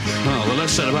 Well, the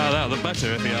less said about that, the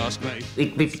better, if you ask me.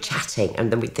 We'd be chatting,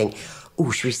 and then we'd think,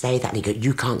 oh, should we say that? And he'd go,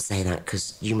 you can't say that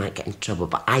because you might get in trouble,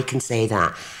 but I can say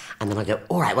that. And then I go,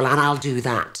 all right, well, and I'll do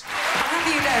that. I'll have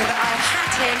you know that I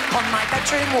had him on my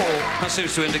bedroom wall. That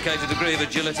seems to indicate a degree of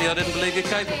agility I didn't believe you're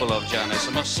capable of, Janice,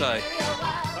 I must say.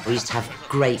 We used to have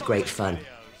great, great fun.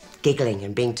 Giggling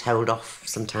and being told off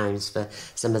sometimes for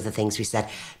some of the things we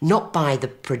said. Not by the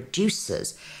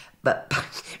producers, but by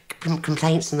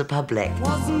complaints from the public.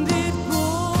 Wasn't it good?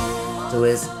 There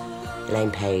was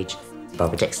Elaine Page,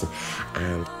 Barbara Dixon,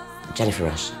 and Jennifer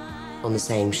Rush on the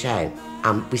same show.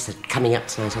 We said, coming up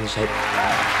tonight on the show...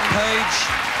 Page,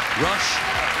 Rush,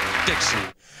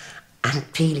 Dixon. And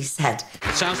Peely said...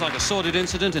 It sounds like a sordid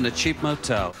incident in a cheap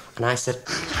motel. And I said...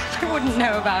 I wouldn't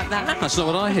know about that. That's not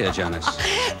what I hear, Janice.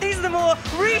 These are the more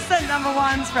recent number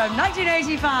ones from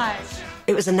 1985.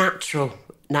 It was a natural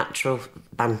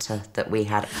banter that we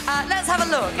had. Let's have a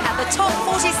look at the top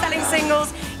 40 selling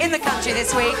singles in the country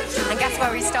this week. And guess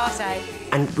where we start, eh?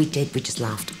 And we just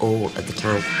laughed all at the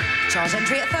time. Chart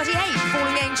entry at 38,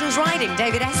 Falling Angels Riding,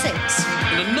 David Essex.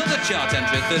 And another chart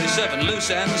entry at 37, Loose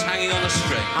Ends Hanging on a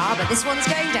String. But this one's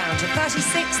going down to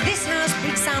 36, This House,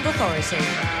 Big Sound Authority.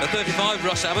 At 35,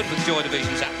 Russ Abbott with Joy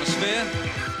Division's Atmosphere.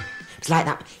 It was like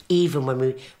that even when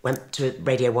we went to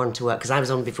Radio 1 to work, because I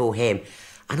was on before him,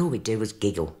 and all we'd do was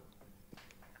giggle.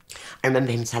 I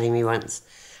remember him telling me once,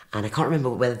 and I can't remember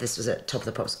whether this was at Top of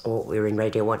the Pops or we were in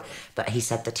Radio 1, but he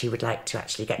said that he would like to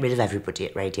actually get rid of everybody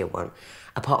at Radio 1,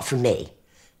 apart from me.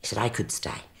 He said I could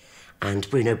stay. And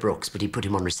Bruno Brooks, but he put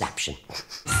him on reception.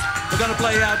 We're going to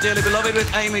play you out, Dearly Beloved,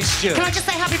 with Amy Stewart. Can I just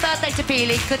say happy birthday to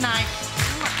Peely? Good night.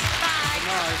 Bye.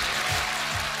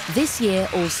 This year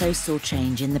also saw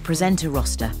change in the presenter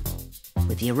roster,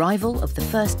 with the arrival of the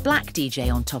first black DJ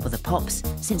on Top of the Pops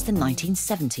since the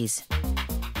 1970s.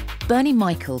 Bernie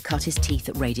Michael cut his teeth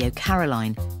at Radio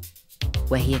Caroline,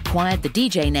 where he acquired the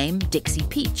DJ name Dixie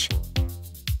Peach.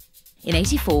 In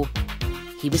 '84,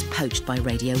 he was poached by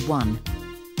Radio 1,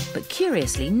 but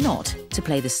curiously not to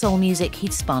play the soul music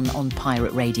he'd spun on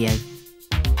pirate radio.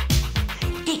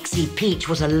 Dixie Peach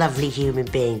was a lovely human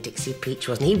being, Dixie Peach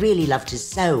was, and he really loved his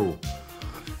soul.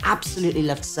 Absolutely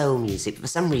loved soul music, but for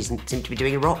some reason seemed to be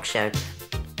doing a rock show.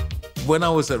 When I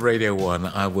was at Radio 1,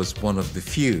 I was one of the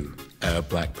few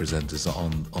black presenters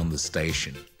on the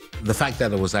station. The fact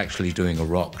that I was actually doing a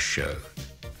rock show,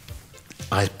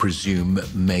 I presume,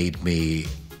 made me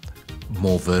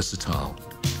more versatile.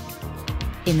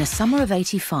 In the summer of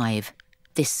 '85,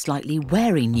 this slightly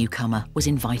wary newcomer was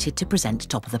invited to present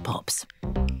Top of the Pops.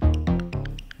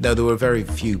 No, there were very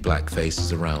few black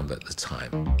faces around at the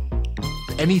time.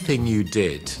 Anything you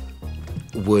did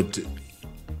would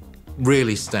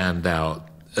really stand out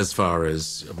as far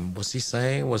as, what's he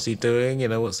saying, what's he doing, you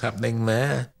know, what's happening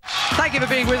there? Thank you for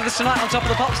being with us tonight on Top of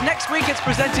the Pops. Next week it's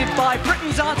presented by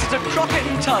Britain's answer to Crockett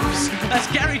and Tubbs. That's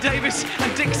Gary Davis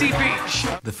and Dixie Peach.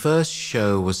 The first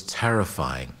show was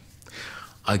terrifying.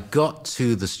 I got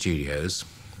to the studios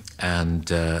and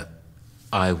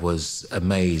I was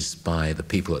amazed by the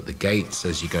people at the gates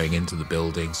as you're going into the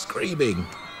building screaming.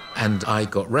 And I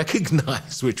got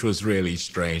recognized, which was really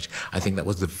strange. I think that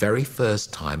was the very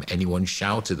first time anyone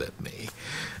shouted at me,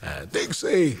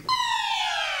 Dixie!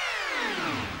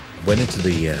 Went into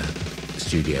the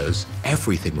studios.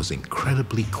 Everything was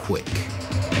incredibly quick.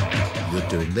 You're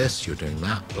doing this, you're doing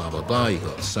that, blah, blah, blah. You've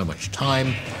got so much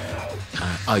time.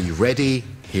 Are you ready?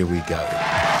 Here we go.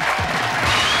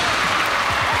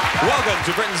 Welcome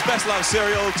to Britain's best-loved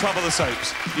serial, Top of the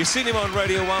Soaps. You've seen him on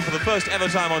Radio 1 for the first ever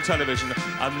time on television,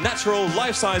 a natural,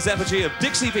 life-size effigy of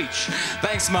Dixie Peach.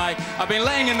 Thanks, Mike. I've been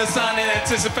laying in the sun in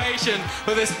anticipation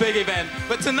for this big event,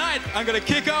 but tonight I'm going to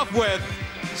kick off with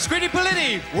Scritti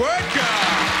Politti, Word Girl.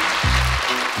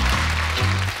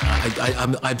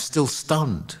 I'm still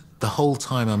stunned the whole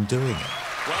time I'm doing it.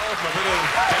 Well, from a bit of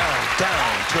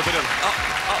down, to a bit of up.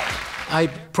 I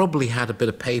probably had a bit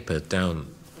of paper down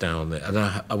there, and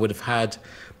I would have had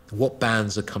what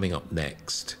bands are coming up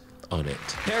next on it.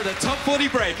 Here are the top 40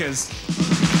 breakers.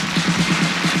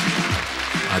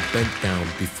 I bent down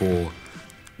before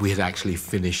we had actually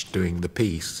finished doing the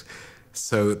piece.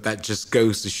 So that just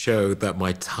goes to show that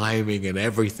my timing and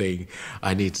everything,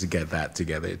 I needed to get that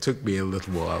together. It took me a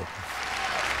little while.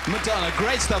 Madonna,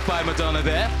 great stuff by Madonna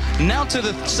there. Now to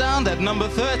the sound at number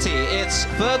 30. It's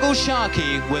Feargal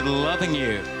Sharkey with Loving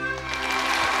You.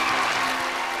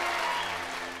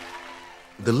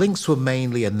 The links were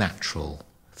mainly a natural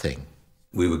thing.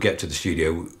 We would get to the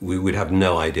studio, we would have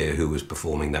no idea who was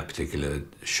performing that particular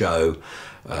show.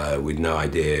 We'd no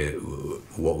idea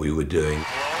what we were doing.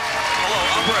 Hello,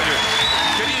 operator.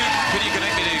 Could you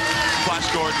connect me to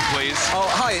Flash Gordon, please? Oh,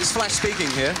 hi, it's Flash speaking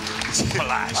here.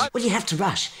 Flash. Well, you have to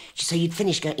rush, so you'd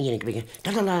finish going, you know,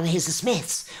 da da da, here's the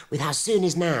Smiths with How Soon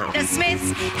Is Now. The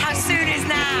Smiths, How Soon Is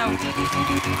Now.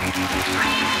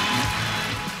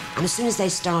 And as soon as they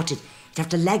started, you'd have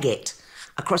to leg it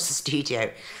across the studio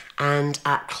and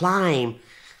climb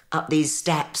up these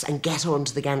steps and get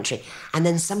onto the gantry. And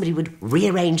then somebody would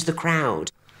rearrange the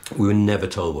crowd. We were never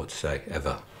told what to say,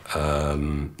 ever.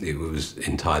 It was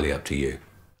entirely up to you.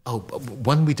 Oh,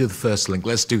 when we do the first link,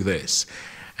 let's do this.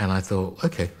 And I thought,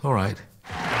 okay, all right.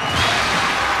 Hey,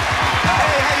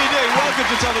 how you doing? Welcome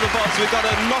to Top of the Pops. We've got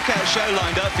a knockout show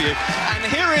lined up for you. And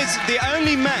here is the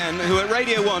only man who at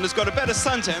Radio 1 has got a better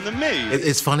suntan than me.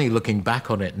 It's funny looking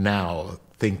back on it now,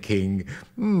 thinking,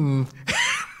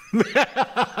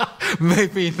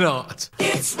 maybe not.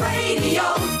 It's Radio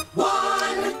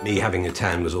 1. Me having a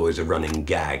tan was always a running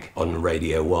gag on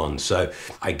Radio 1. So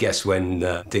I guess when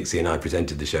Dixie and I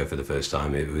presented the show for the first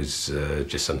time, it was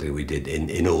just something we did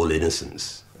in all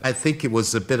innocence. I think it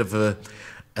was a bit of a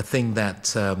thing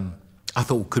that I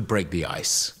thought could break the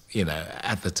ice, you know,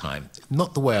 at the time.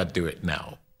 Not the way I'd do it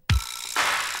now.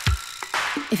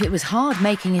 If it was hard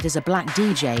making it as a black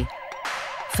DJ,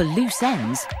 for Loose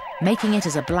Ends, making it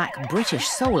as a black British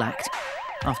soul act,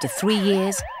 after 3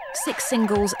 years, 6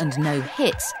 singles and no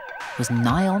hits, was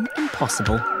nigh on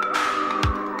impossible.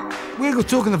 We were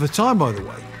talking of a time, by the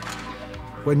way,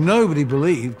 when nobody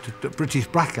believed that British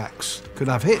black acts could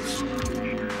have hits.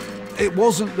 It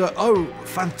wasn't that, oh,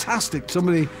 fantastic,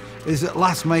 somebody is at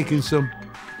last making some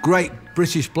great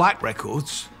British black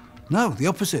records. No, the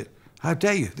opposite. How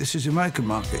dare you? This is the American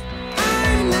market.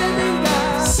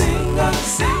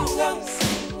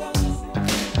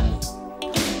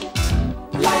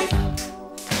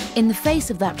 In the face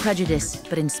of that prejudice,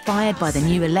 but inspired by the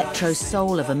new electro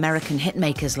soul of American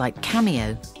hitmakers like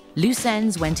Cameo, Loose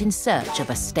Ends went in search of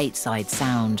a stateside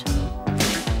sound.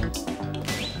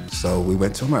 So we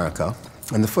went to America,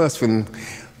 and the first thing,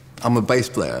 I'm a bass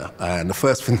player, and the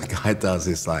first thing the guy does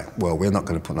is like, well, we're not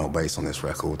going to put no bass on this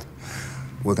record.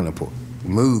 We're going to put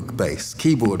Moog bass,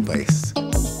 keyboard bass.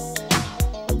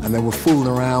 And they were fooling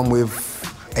around with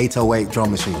 808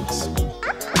 drum machines.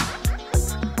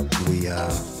 We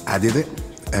added it,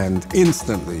 and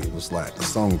instantly it was like the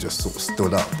song just sort of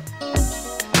stood up.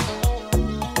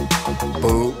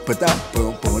 Boom, ba-da,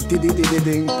 boom, boom,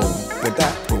 di-di-di-di-ding, boom,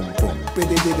 ba-da, boom, boom,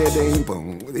 di-di-di-di-ding,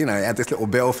 boom. You know, it had this little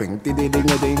bell thing,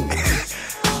 di-di-ding-a-ding.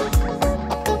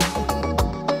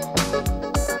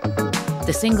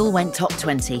 The single went top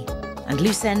 20, and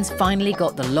Loose Ends finally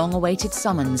got the long-awaited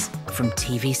summons from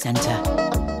TV Centre.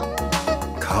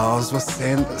 Cars were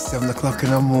sent at 7 o'clock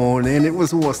in the morning. It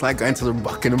was almost like going to the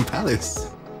Buckingham Palace.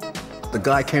 The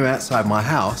guy came outside my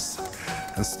house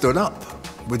and stood up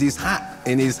with his hat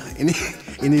on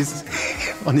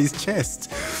his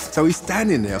chest. So he's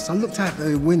standing there. So I looked out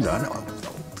the window, and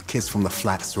the kids from the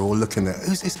flats are all looking at,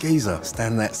 who's this geezer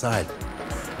standing outside?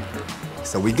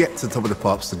 So we get to the Top of the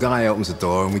Pops, the guy opens the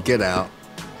door, and we get out.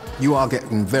 You are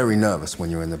getting very nervous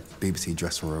when you're in the BBC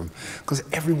dressing room because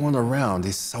everyone around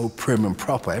is so prim and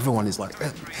proper. Everyone is like,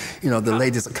 you know, the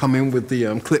ladies that come in with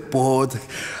the clipboard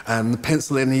and the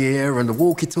pencil in the ear and the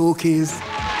walkie-talkies.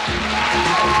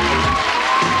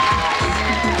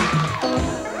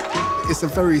 It's a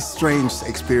very strange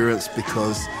experience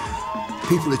because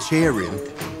people are cheering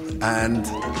and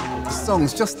the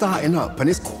song's just starting up and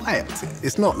it's quiet.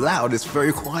 It's not loud, it's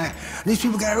very quiet. And these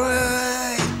people go,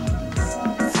 hey!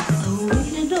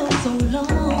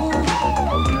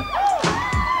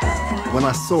 When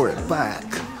I saw it back,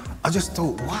 I just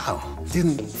thought, wow, it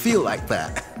didn't feel like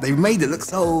that. They made it look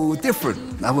so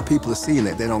different. Other people are seeing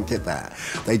it, they don't get that.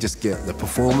 They just get the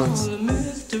performance.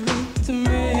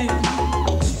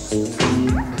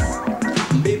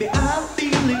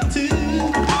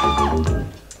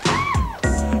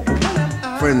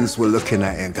 Friends were looking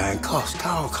at it and going, gosh,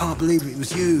 Carl, I can't believe it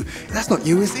was you. That's not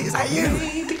you, is it? Is that you?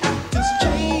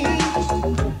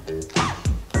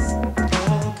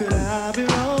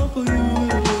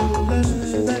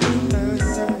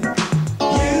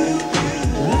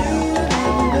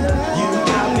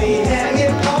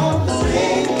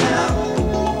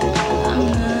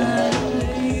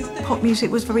 music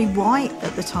was very white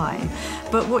at the time.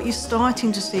 But what you're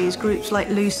starting to see is groups like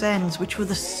Loose Ends, which were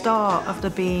the start of there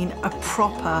being a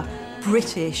proper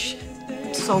British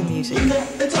soul music.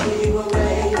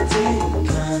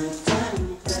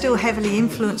 Still heavily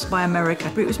influenced by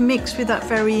America, but it was mixed with that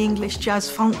very English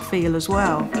jazz funk feel as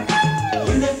well.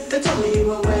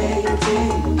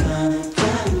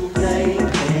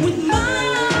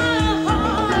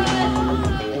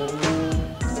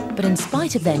 But in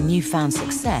spite of their newfound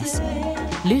success,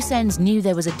 Loose Ends knew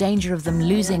there was a danger of them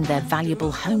losing their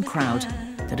valuable home crowd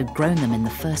that had grown them in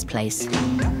the first place.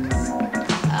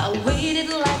 I waited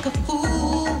like a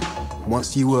fool.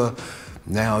 Once you were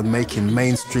now making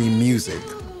mainstream music,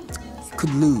 you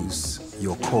could lose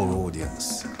your core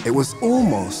audience. It was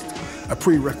almost a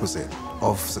prerequisite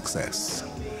of success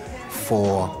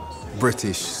for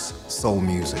British soul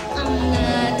music.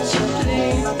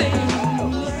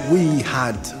 We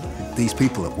had these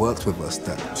people that worked with us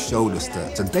that showed us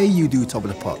that today you do Top of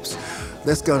the Pops,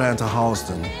 let's go down to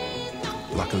Harlesden,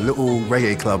 like a little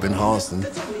reggae club in Harlesden,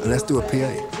 and let's do a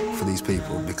PA for these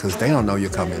people because they don't know you're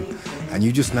coming. And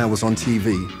you just now was on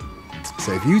TV.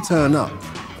 So if you turn up,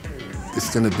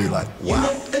 it's gonna be like, wow.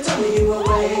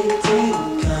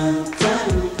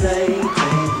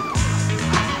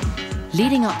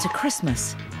 Leading up to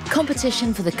Christmas,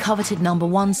 competition for the coveted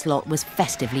 #1 slot was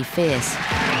festively fierce.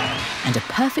 And a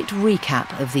perfect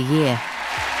recap of the year.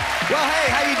 Well, hey,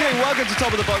 how you doing? Welcome to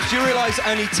Top of the Pops. Do you realise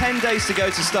only 10 days to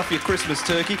go to stuff your Christmas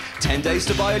turkey, 10 days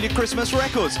to buy all your Christmas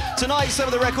records? Tonight, some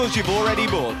of the records you've already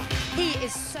bought.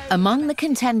 Among the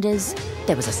contenders,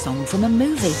 there was a song from a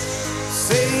movie.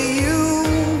 Say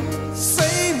you,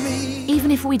 say me. Even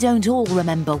if we don't all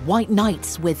remember White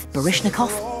Nights with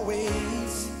Baryshnikov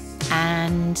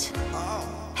and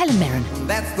Helen Mirren.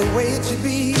 That's the way it should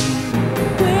be.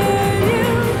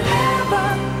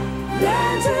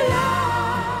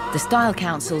 The Style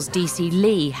Council's DC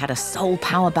Lee had a soul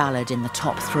power ballad in the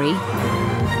top 3.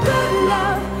 Good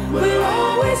love will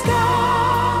always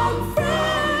come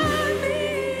from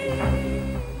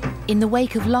me. In the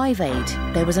wake of Live Aid,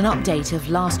 there was an update of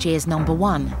last year's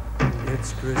 #1.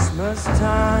 It's Christmas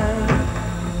time.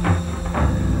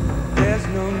 There's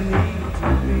no need to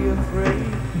be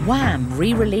afraid. Wham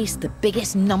re-released the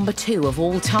biggest #2 of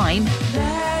all time.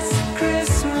 Last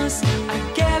Christmas I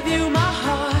gave you my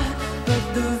heart, but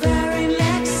the very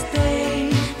next day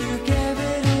you gave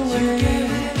it away.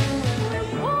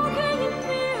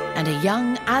 And a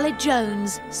young Aled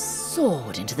Jones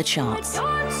soared into the charts.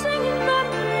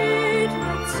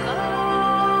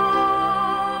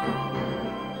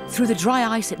 Through the dry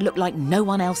ice, it looked like no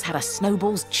one else had a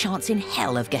snowball's chance in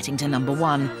hell of getting to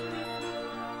 #1.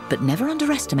 But never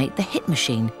underestimate the hit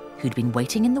machine who'd been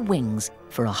waiting in the wings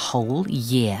for a whole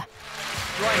year.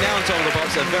 Right now on Top of the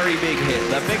Pops, a very big hit.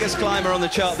 The biggest climber on the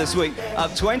chart this week,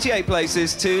 up 28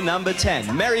 places to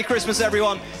 #10. Merry Christmas,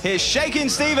 everyone. Here's Shakin'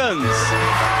 Stevens.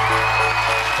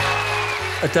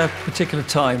 At that particular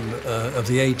time of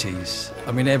the 80s,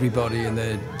 I mean, everybody and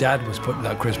their dad was putting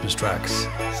out Christmas tracks.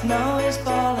 Snow is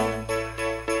falling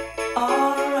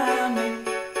all around me.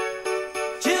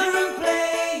 Children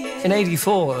playing. In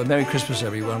 '84, Merry Christmas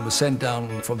Everyone was sent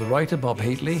down from the writer Bob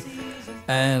Heatley,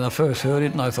 and I first heard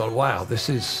it and I thought, wow, this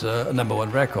is a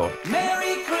 #1 record.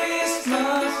 Merry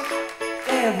Christmas,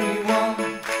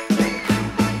 everyone.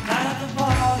 At the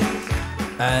party.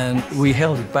 And we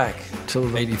held it back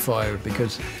till '85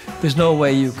 because there's no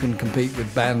way you can compete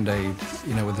with Band Aid,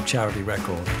 you know, with a charity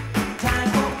record.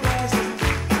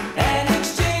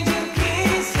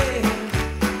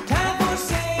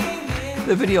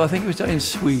 The video, I think it was done in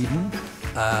Sweden,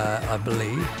 I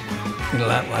believe, in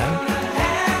Lapland.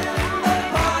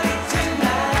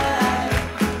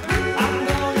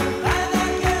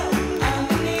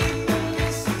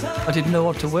 I didn't know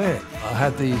what to wear. I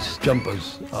had these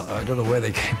jumpers, I don't know where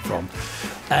they came from,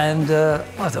 and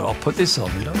I thought, I'll put this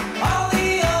on, you know.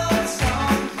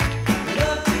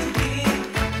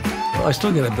 I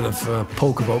still get a bit of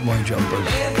poke about my jumpers.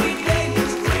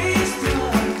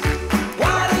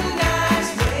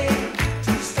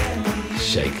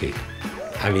 Shaky.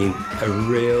 I mean, a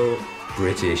real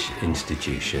British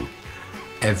institution.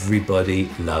 Everybody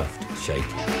loved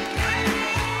Shaky.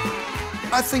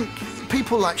 I think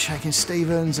people like Shakin'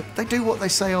 Stevens, they do what they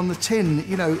say on the tin.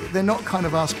 You know, they're not kind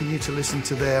of asking you to listen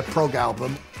to their prog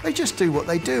album. They just do what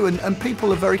they do, and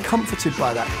people are very comforted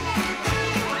by that.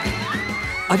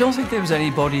 I don't think there was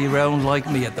anybody around like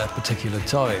me at that particular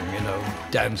time, you know,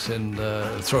 dancing,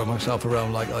 throwing myself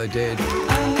around like I did.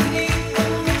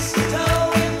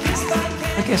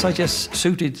 I guess I just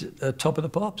suited Top of the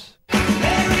Pops.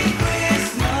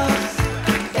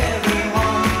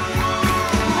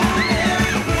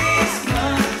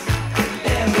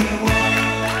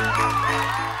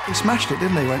 smashed it,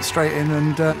 didn't they? Went straight in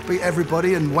and beat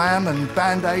everybody, and Wham and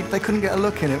Band Aid. They couldn't get a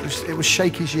look in. It was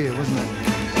Shakey's year, wasn't it?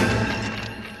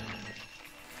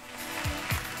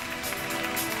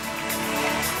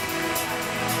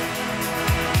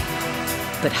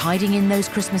 But hiding in those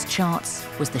Christmas charts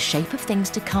was the shape of things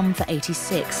to come for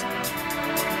 '86.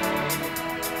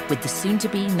 With the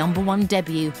soon-to-be #1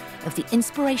 debut of the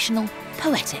inspirational,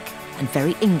 poetic and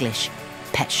very English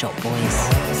Pet Shop Boys.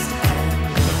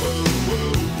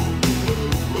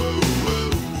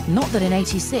 Not that in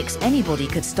 '86 anybody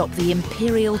could stop the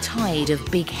imperial tide of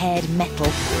big-haired metal.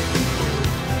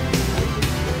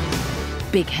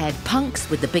 Big-haired punks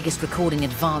with the biggest recording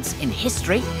advance in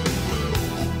history,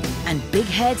 and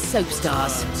big-haired soap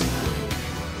stars.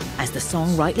 As the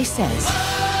song rightly says,